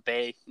Tampa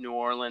Bay New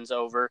Orleans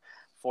over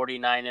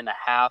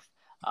 49.5.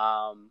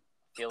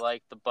 Feel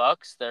like the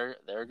Bucks, they're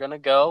going to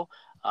go.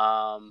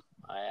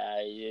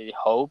 I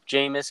hope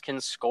Jameis can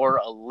score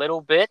a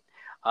little bit,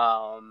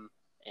 and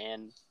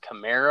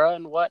Kamara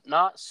and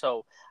whatnot.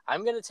 So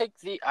I'm going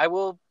to I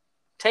will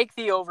take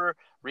the over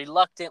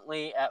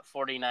reluctantly at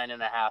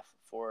 49.5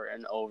 for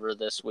an over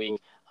this week.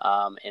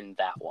 In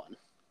that one.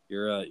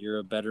 You're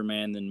a better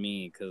man than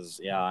me, because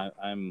I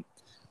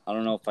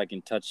don't know if I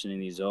can touch any of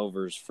these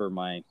overs for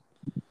my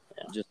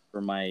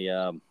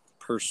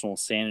personal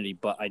sanity,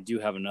 but I do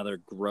have another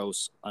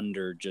gross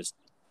under just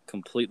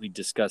completely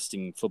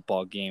disgusting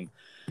football game.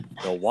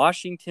 The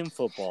Washington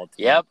football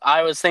team. Yep,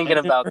 I was thinking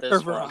about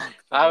this one. Broncos.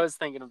 I was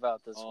thinking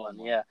about this Oh one.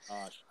 my Yeah,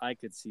 gosh, I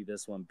could see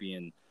this one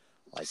being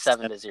like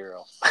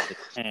 7-0,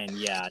 7-10.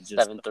 Yeah,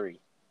 just 7-3,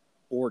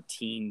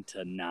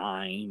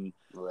 14-9.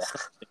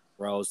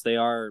 Gross. They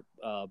are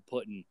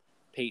putting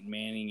Peyton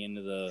Manning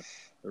into the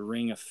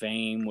Ring of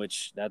Fame,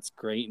 which that's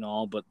great and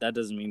all, but that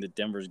doesn't mean that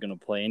Denver's going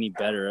to play any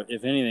better.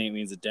 If anything, it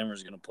means that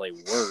Denver's going to play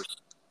worse.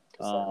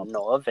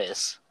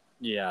 Novice.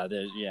 Yeah,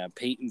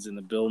 Peyton's in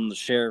the building. The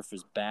sheriff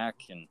is back,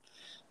 and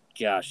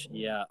gosh,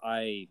 yeah,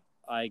 I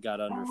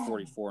got under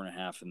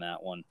 44.5 in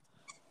that one.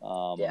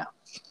 Yeah,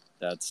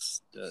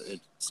 that's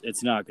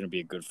it's not going to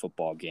be a good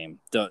football game.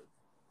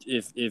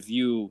 If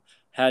you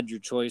had your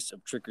choice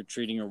of trick or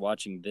treating or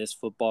watching this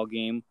football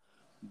game,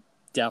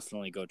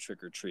 definitely go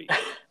trick or treat.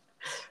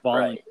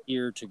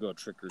 Volunteer to go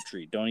trick or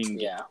treat. Don't even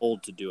get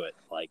told to do it.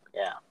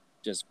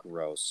 Just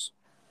gross.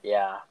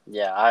 Yeah.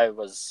 I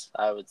was.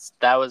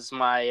 That was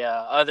my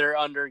other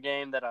under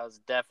game that I was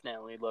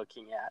definitely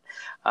looking at.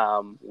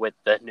 With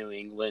the New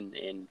England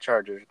and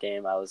Chargers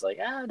game, I was like,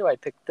 do I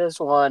pick this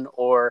one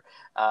or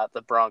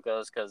the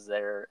Broncos, because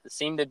they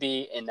seem to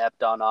be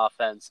inept on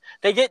offense.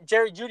 They get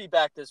Jerry Jeudy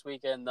back this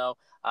weekend though,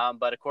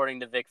 but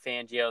according to Vic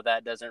Fangio,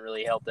 that doesn't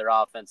really help their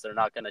offense. They're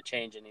not going to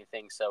change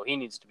anything, so he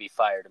needs to be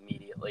fired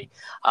immediately.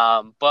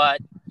 But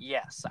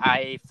yes,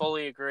 I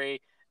fully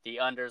agree. The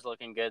under's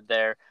looking good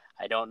there.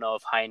 I don't know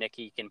if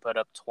Heineke can put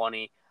up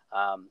 20.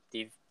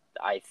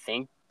 I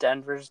think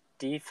Denver's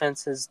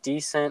defense is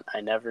decent. I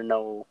never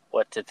know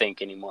what to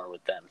think anymore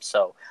with them.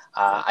 So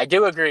I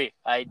do agree.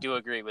 I do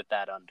agree with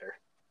that under.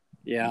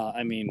 Yeah,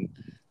 I mean,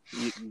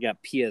 you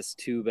got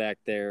PS2 back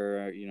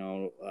there.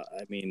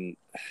 I mean,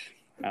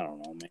 I don't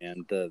know,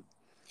 man.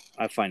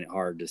 I find it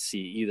hard to see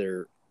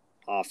either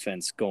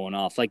offense going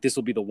off. Like, this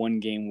will be the one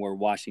game where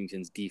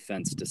Washington's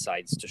defense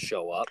decides to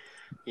show up.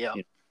 Yeah.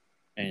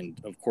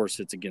 And of course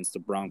it's against the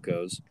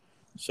Broncos.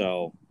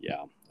 So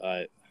yeah,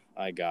 I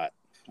got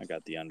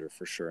the under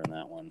for sure in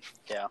that one.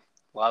 Yeah,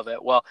 love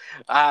it. Well,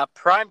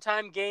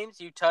 primetime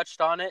games, you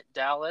touched on it.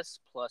 Dallas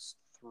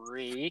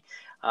 +3.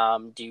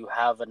 Do you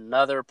have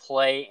another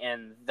play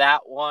in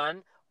that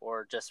one,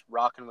 or just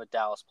rocking with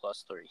Dallas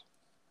 +3?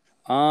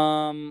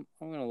 I'm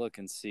gonna look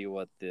and see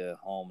what the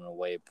home and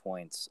away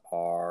points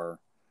are.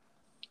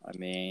 I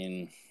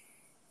mean,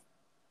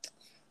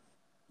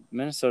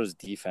 Minnesota's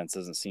defense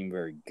doesn't seem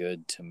very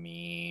good to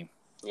me.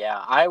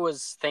 Yeah, I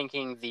was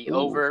thinking the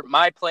over.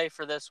 My play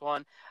for this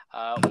one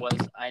was,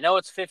 I know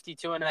it's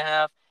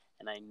 52.5,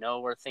 and I know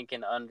we're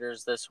thinking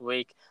unders this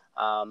week.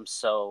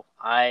 So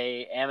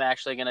I am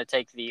actually going to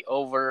take the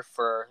over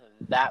for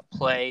that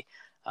play.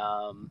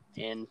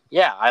 And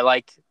yeah, I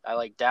like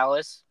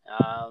Dallas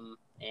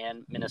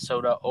and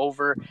Minnesota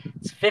over.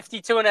 It's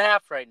 52.5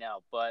 right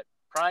now, but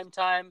prime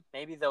time,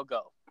 maybe they'll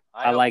go.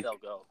 I hope they'll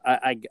go.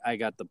 I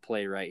got the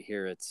play right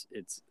here. It's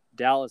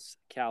Dallas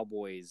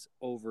Cowboys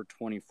over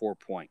 24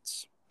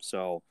 points.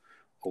 So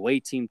away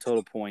team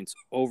total points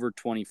over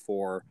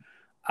 24.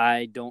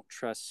 I don't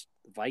trust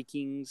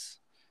Vikings,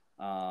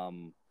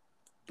 but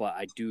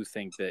I do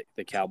think that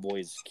the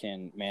Cowboys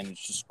can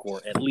manage to score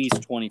at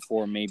least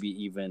 24, maybe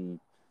even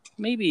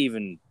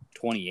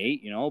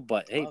 28.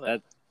 But hey,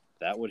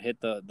 that would hit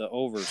the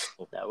overs.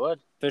 So that would.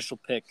 Official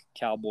pick: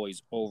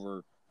 Cowboys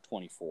over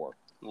 24.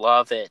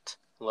 Love it.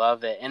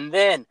 And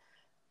then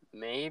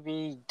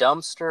maybe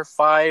dumpster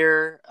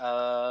fire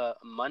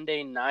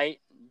Monday night,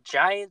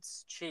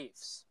 Giants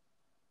Chiefs.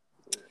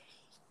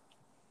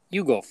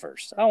 You go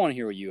first. I want to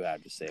hear what you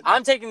have to say.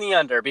 I'm taking the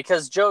under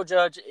because Joe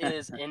Judge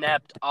is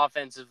inept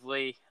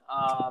offensively.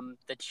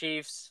 The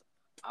Chiefs,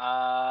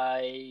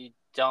 I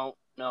don't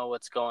know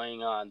what's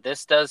going on.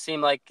 This does seem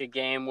like a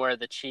game where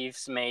the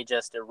Chiefs may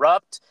just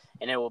erupt,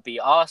 and it will be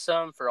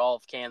awesome for all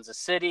of Kansas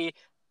City.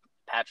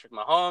 Patrick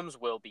Mahomes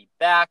will be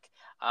back.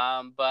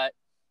 But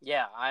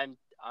yeah, I'm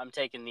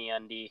taking the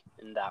Undy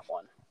in that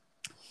one.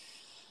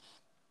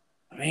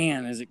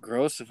 Man, is it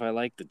gross if I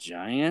like the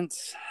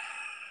Giants?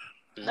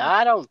 No,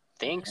 I don't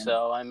think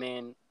so. I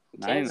mean,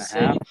 Kansas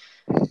City,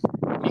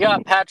 you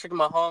got Patrick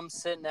Mahomes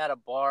sitting at a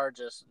bar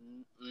just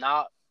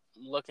not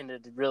looking to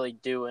really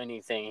do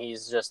anything.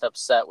 He's just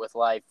upset with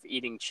life,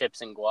 eating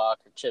chips and guac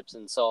or chips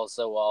and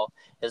salsa while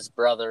his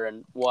brother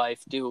and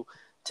wife do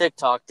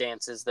TikTok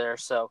dances there.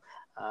 So,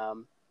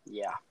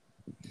 yeah.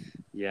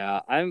 Yeah,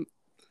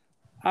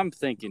 I'm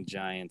thinking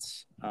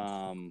Giants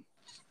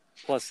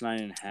plus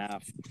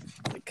 9.5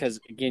 because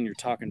again you're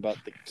talking about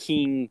the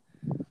king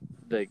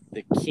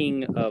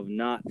of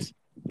not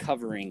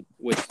covering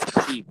with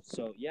the Chiefs.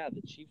 So yeah,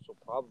 the Chiefs will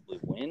probably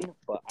win,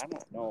 but I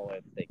don't know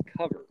if they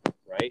cover,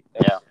 right?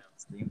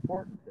 That's the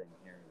important thing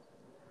here.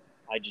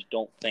 I just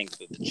don't think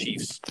that the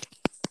Chiefs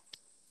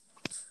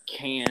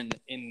can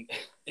in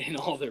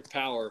all their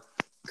power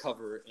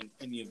cover in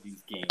any of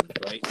these games,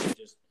 right?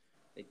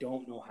 They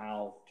don't know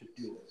how to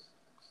do it.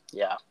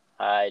 Yeah,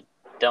 I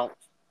don't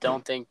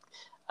think.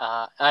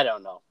 I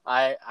don't know.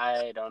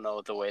 I don't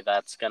know the way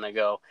that's gonna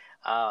go.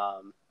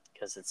 Because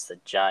because it's the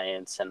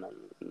Giants and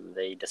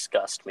they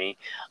disgust me.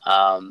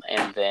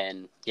 And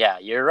then, yeah,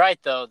 you're right,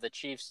 though. The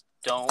Chiefs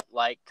don't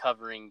like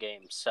covering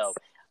games. So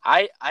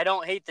I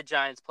don't hate the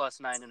Giants plus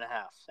 9.5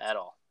 at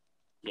all.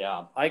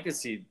 Yeah, I could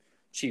see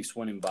Chiefs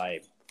winning by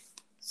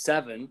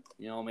 7,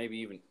 maybe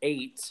even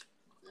 8.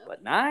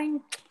 But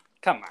 9?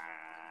 Come on.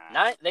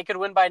 9, they could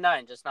win by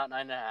 9, just not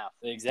 9.5.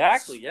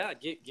 Exactly, yeah.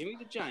 Give me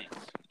the Giants.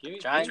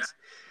 Giants.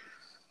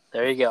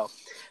 There you go.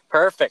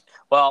 Perfect.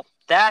 Well,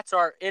 that's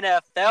our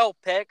NFL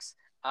picks.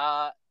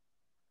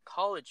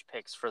 College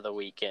picks for the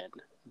weekend.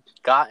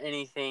 Got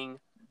anything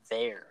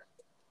there?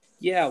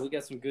 Yeah, we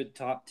got some good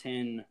top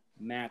 10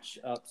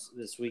 matchups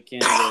this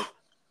weekend. The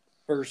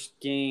first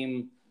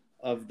game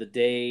of the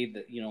day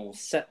that will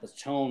set the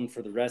tone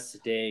for the rest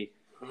of the day.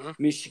 Mm-hmm.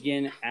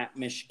 Michigan at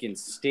Michigan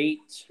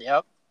State.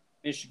 Yep.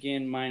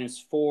 Michigan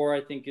 -4,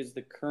 I think, is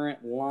the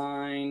current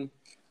line.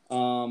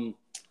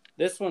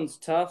 This one's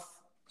tough.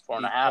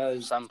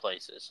 4.5 some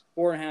places.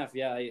 4.5,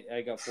 yeah,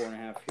 I got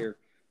 4.5 here.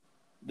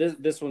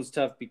 This one's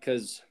tough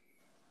because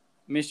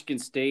Michigan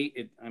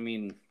State. I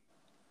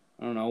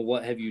don't know,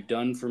 what have you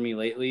done for me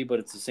lately, but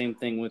it's the same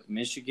thing with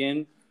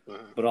Michigan.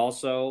 Mm-hmm. But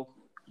also,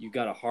 you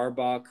got a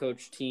Harbaugh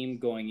coach team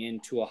going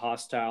into a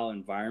hostile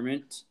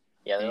environment.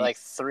 Yeah, they're like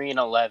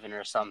 3-11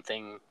 or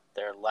something.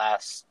 Their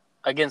last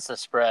against the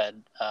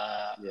spread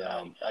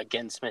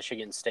against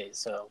Michigan State.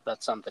 So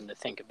that's something to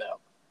think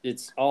about.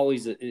 It's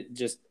always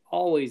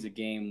a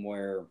game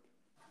where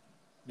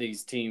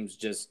these teams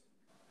just,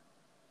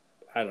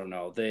 I don't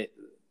know, they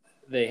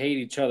hate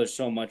each other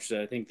so much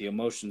that I think the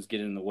emotions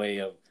get in the way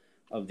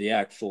of the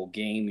actual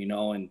game,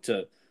 and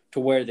to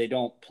where they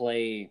don't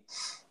play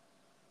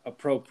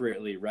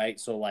appropriately, right?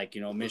 So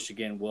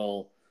Michigan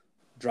will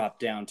drop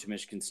down to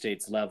Michigan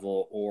State's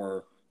level,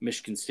 or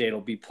Michigan State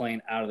will be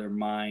playing out of their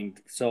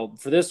mind. So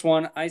for this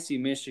one, I see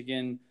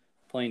Michigan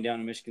playing down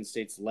to Michigan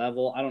State's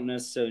level. I don't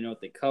necessarily know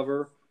what they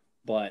cover,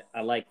 but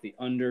I like the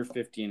under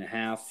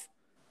 50.5.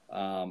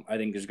 I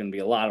think there's going to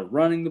be a lot of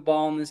running the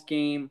ball in this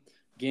game.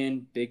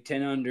 Again, Big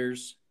Ten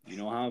unders. You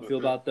know how I feel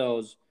about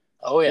those.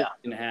 Oh, yeah.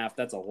 50.5.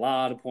 That's a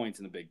lot of points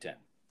in the Big Ten.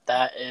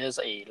 That is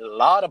a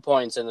lot of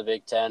points in the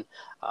Big Ten.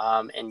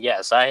 And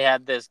yes, I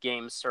had this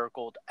game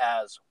circled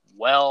as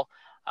well.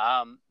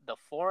 The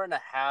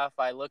 4.5,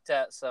 I looked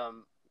at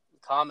some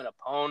common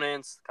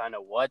opponents, kind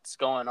of what's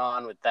going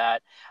on with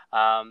that.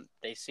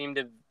 They seem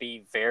to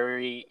be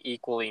very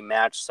equally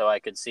matched, so I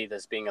could see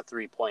this being a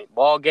 3-point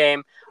ball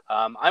game.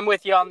 I'm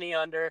with you on the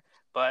under,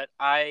 but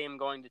I am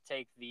going to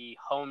take the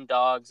home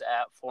dogs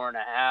at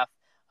 4.5,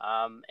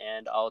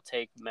 and I'll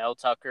take Mel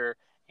Tucker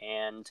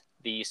and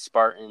the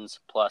Spartans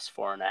plus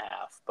 4.5.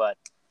 But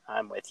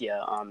I'm with you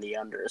on the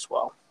under as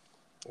well.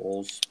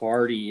 Old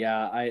Sparty,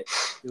 yeah.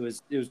 It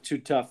was too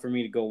tough for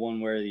me to go one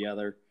way or the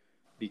other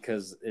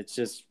because it's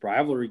just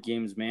rivalry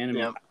games, man.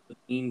 I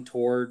lean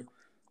toward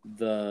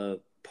the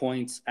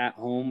points at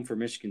home for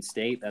Michigan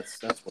State.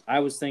 That's what I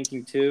was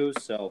thinking too.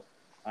 So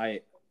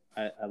I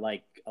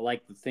like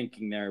the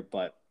thinking there,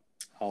 but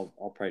I'll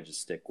probably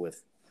just stick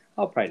with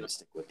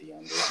the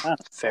under.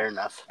 Fair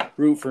enough.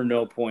 Root for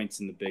no points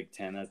in the Big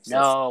Ten.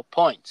 No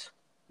points.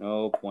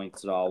 No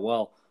points at all.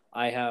 Well,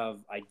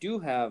 I do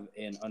have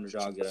an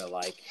underdog that I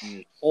like.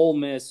 Ole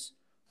Miss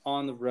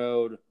on the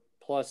road,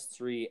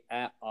 +3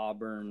 at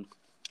Auburn.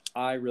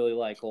 I really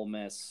like Ole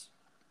Miss.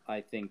 I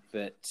think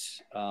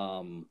that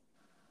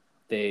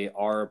they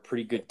are a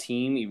pretty good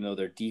team, even though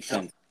their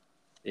defense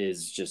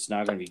is just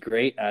not going to be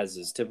great, as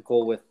is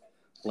typical with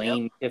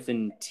Lane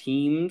Kiffin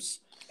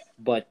teams.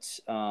 But,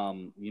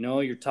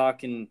 you're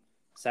talking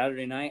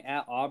Saturday night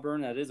at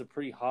Auburn. That is a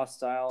pretty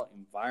hostile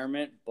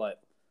environment,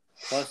 but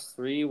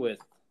 +3 with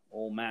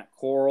old Matt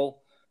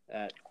Corral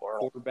at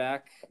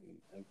quarterback.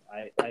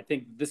 I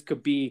think this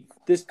could be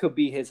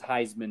his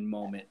Heisman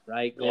moment,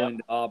 right? Going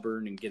to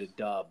Auburn and get a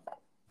dub.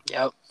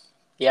 Yep.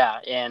 Yeah,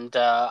 and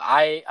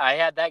I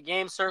had that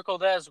game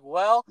circled as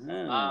well.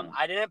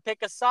 I didn't pick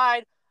a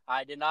side.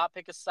 I did not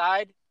pick a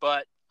side,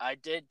 but I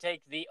did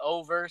take the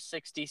over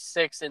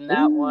 66 in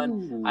that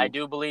one. I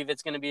do believe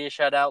it's going to be a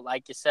shutout.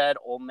 Like you said,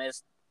 Ole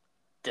Miss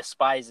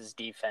despises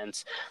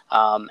defense.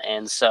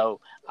 And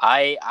so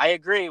I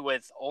agree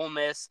with Ole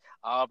Miss,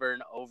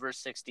 Auburn over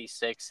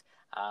 66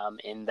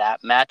 in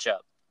that matchup.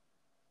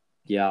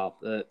 Yeah.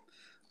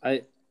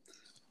 I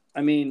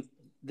mean,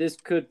 this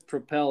could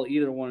propel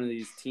either one of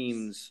these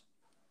teams,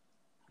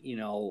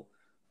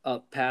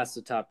 up past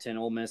the top 10.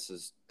 Ole Miss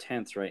is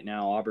 10th right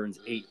now. Auburn's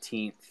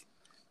 18th.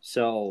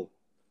 So,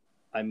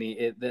 I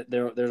mean,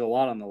 there's a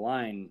lot on the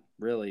line,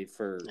 really,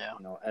 for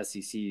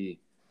SEC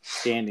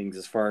standings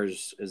as far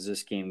as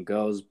this game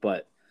goes.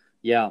 But,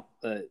 yeah,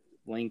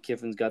 Lane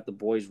Kiffin's got the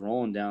boys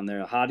rolling down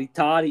there. Hotty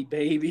toddy,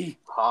 baby.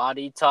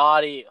 Hotty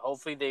toddy.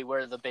 Hopefully they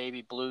wear the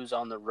baby blues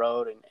on the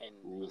road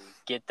and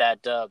get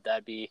that dub.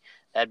 That'd be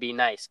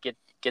nice.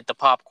 Get the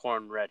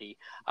popcorn ready.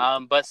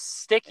 But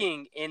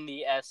sticking in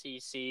the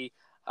SEC,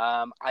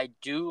 I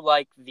do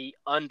like the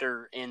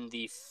under in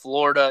the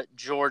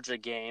Florida-Georgia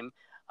game.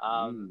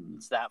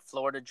 It's that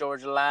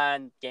Florida-Georgia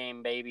line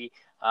game, baby.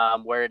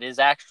 where it is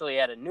actually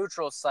at a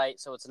neutral site,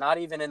 so it's not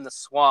even in the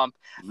swamp.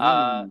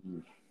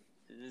 Mm.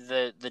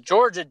 The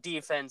Georgia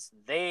defense,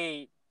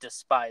 they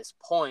despise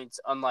points,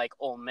 unlike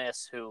Ole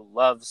Miss, who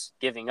loves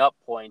giving up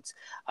points.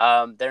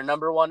 They're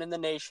number one in the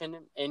nation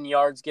in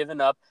yards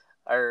given up,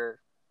 or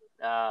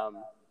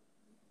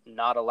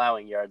not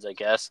allowing yards, I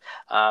guess.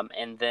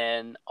 And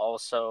then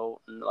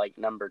also like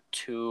number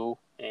 2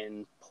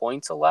 in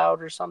points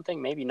allowed or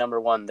something. Maybe number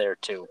 1 there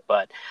too.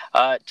 But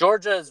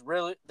Georgia is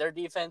really, their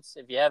defense,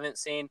 if you haven't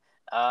seen,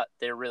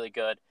 they're really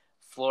good.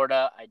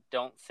 Florida, I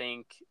don't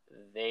think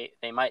they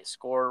might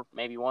score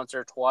maybe once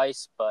or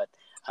twice, but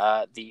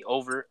the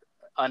over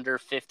under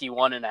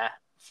 51 and a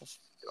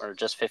or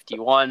just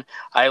 51,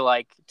 I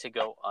like to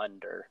go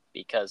under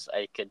because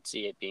I could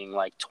see it being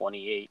like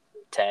 28-10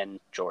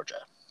 Georgia.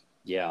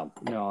 Yeah,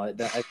 no,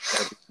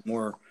 that's a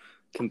more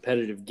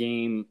competitive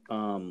game.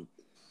 And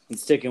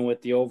sticking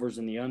with the overs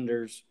and the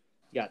unders,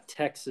 you got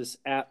Texas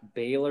at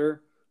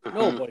Baylor. Mm-hmm.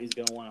 Nobody's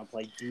going to want to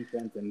play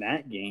defense in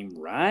that game,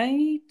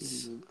 right?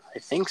 I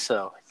think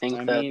so. I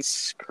think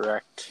that's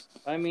correct.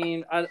 I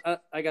mean,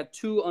 I got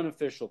 2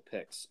 unofficial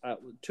picks.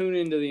 Tune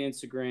into the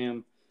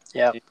Instagram.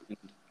 Yep. And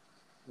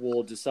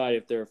we'll decide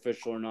if they're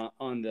official or not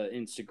on the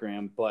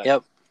Instagram. But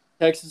yep.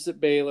 Texas at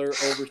Baylor,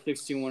 over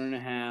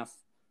 61.5.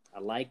 I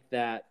like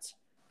that.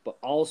 But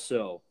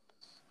also,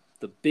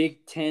 the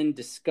Big Ten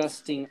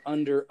disgusting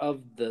under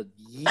of the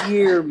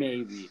year,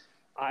 maybe.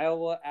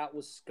 Iowa at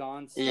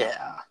Wisconsin.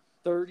 Yeah.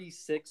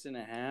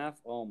 36.5.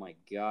 Oh, my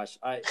gosh.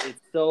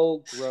 It's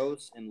so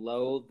gross and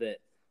low that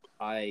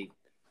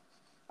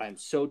I'm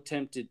so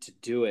tempted to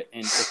do it.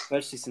 And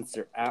especially since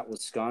they're at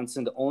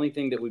Wisconsin, the only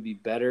thing that would be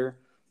better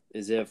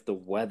is if the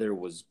weather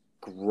was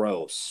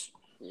gross.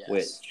 Yes.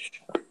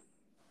 Which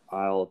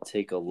I'll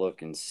take a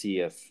look and see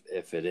if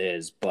it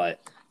is.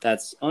 But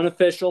that's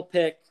unofficial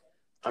pick.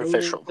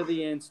 Unofficial. To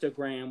the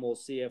Instagram. We'll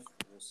see if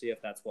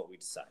that's what we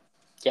decide.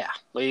 Yeah,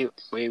 we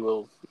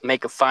will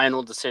make a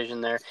final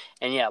decision there.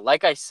 And yeah,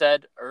 like I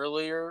said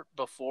earlier,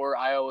 before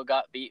Iowa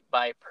got beat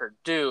by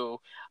Purdue,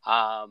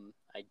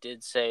 I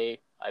did say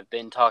I've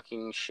been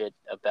talking shit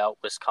about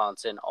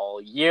Wisconsin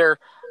all year,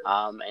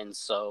 and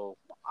so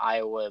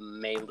Iowa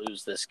may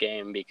lose this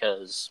game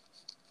because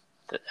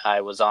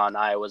I was on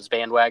Iowa's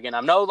bandwagon.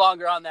 I'm no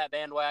longer on that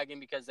bandwagon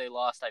because they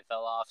lost. I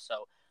fell off,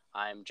 so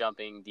I'm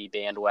jumping the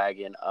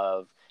bandwagon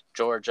of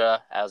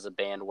Georgia as a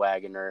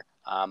bandwagoner.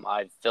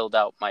 I've filled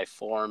out my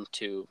form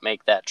to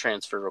make that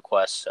transfer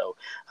request, so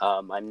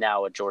I'm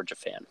now a Georgia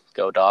fan.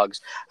 Go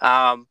Dogs.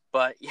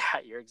 But yeah,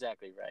 you're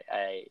exactly right.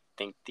 I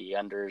think the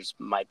unders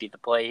might be the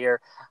play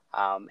here.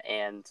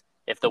 And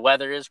if the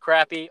weather is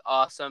crappy,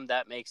 awesome.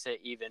 That makes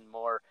it even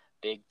more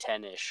Big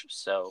Ten-ish.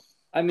 So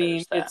I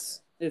mean,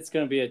 it's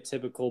going to be a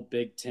typical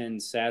Big Ten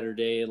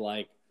Saturday,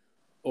 like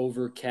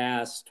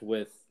overcast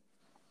with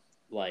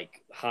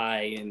like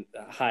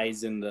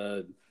highs in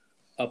the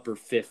upper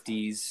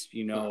 50s,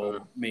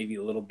 maybe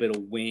a little bit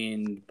of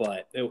wind,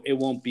 but it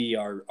won't be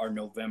our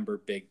November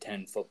Big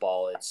Ten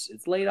football. It's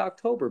late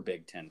October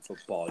Big Ten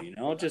football,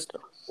 just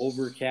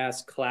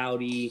overcast,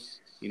 cloudy,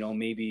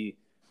 maybe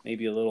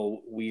a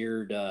little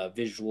weird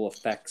visual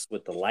effects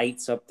with the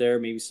lights up there,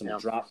 maybe some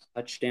drop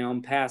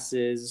touchdown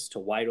passes to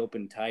wide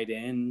open tight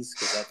ends,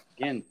 because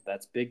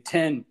that's Big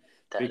Ten.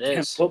 Big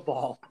Ten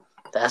football.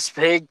 That's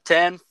Big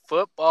Ten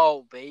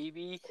football,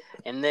 baby.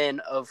 And then,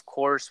 of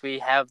course, we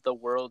have the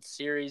World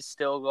Series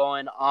still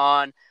going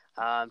on.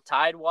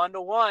 Tied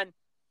 1-1.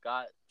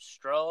 Got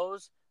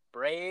Stros,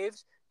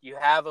 Braves. You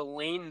have a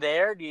lean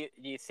there. Do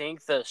you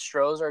think the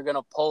Stros are going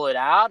to pull it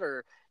out,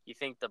 or you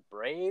think the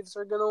Braves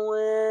are going to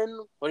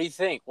win? What do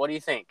you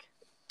think?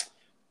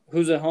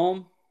 Who's at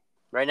home?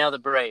 Right now, the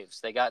Braves.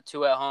 They got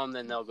 2 at home,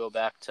 then they'll go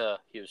back to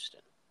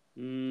Houston.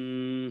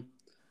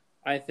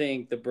 I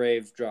think the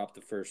Braves drop the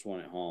first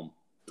one at home.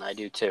 I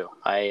do too.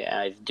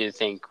 I do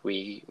think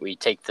we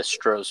take the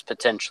Stros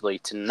potentially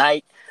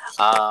tonight.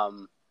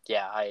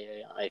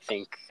 I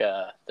think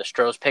the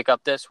Stros pick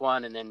up this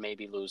one and then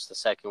maybe lose the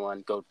second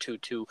one. Go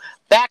 2-2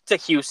 back to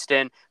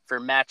Houston for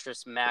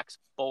Mattress Max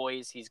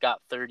Boys. He's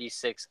got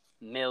 $36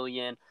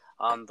 million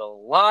on the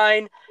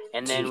line,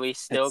 and then we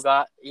still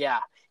got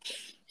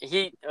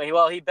He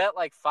bet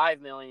like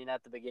 $5 million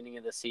at the beginning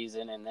of the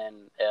season, and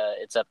then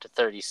it's up to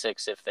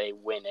 36 if they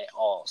win it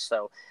all.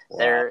 So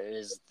There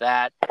is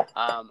that.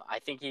 I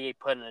think he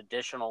put an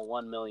additional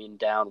 $1 million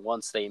down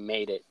once they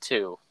made it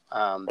to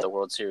the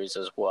World Series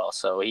as well.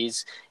 So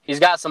he's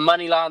got some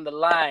money on the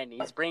line.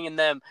 He's bringing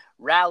them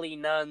rally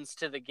nuns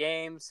to the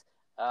games.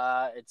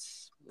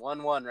 It's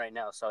 1-1 right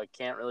now, so I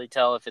can't really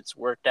tell if it's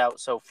worked out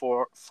so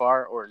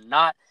far or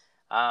not.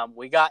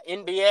 We got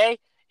NBA.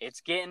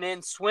 It's getting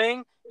in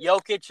swing.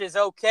 Jokic is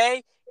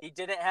okay. He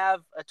didn't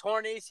have a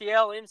torn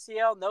ACL,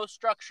 MCL, no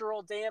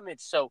structural damage.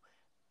 So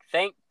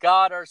thank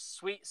God our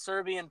sweet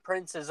Serbian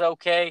prince is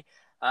okay.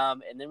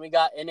 And then we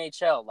got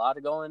NHL. A lot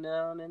of going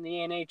on in the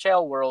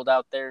NHL world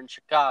out there in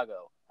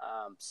Chicago.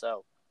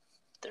 So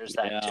there's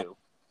that too.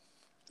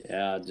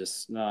 Yeah,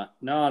 just not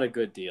a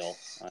good deal.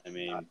 I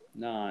mean,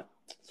 not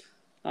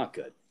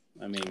good.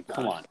 I mean,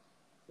 come on.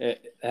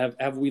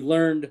 Have we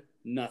learned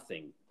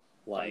nothing?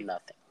 Like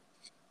nothing.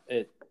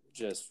 It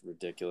just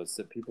ridiculous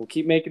that people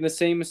keep making the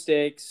same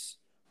mistakes.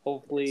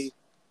 Hopefully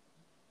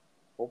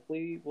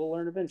we'll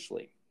learn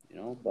eventually.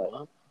 But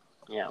well,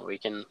 yeah, we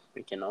can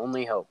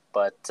only hope.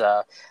 But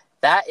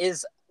that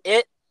is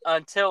it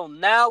until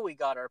now. We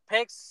got our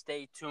picks.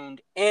 Stay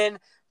tuned in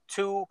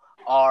to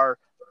our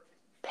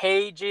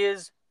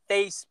pages: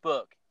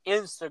 Facebook,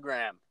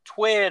 Instagram,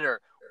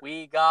 Twitter.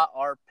 We got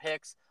our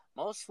picks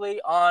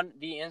mostly on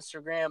the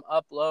Instagram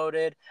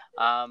uploaded,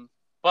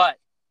 but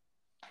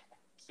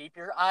keep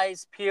your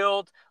eyes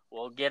peeled.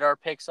 We'll get our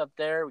picks up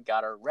there. We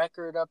got our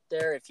record up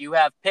there. If you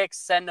have picks,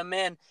 send them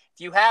in. If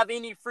you have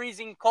any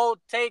freezing cold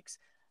takes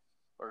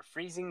or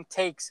freezing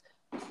takes,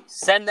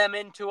 send them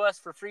in to us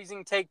for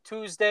Freezing Take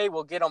Tuesday.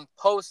 We'll get them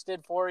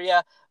posted for you.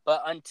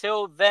 But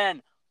until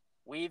then,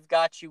 we've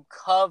got you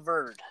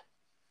covered.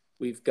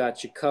 We've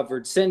got you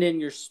covered. Send in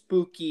your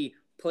spooky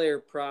player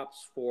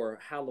props for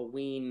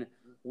Halloween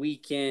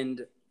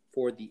weekend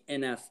for the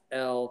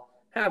NFL.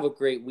 Have a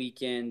great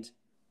weekend.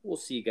 We'll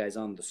see you guys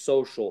on the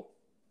social.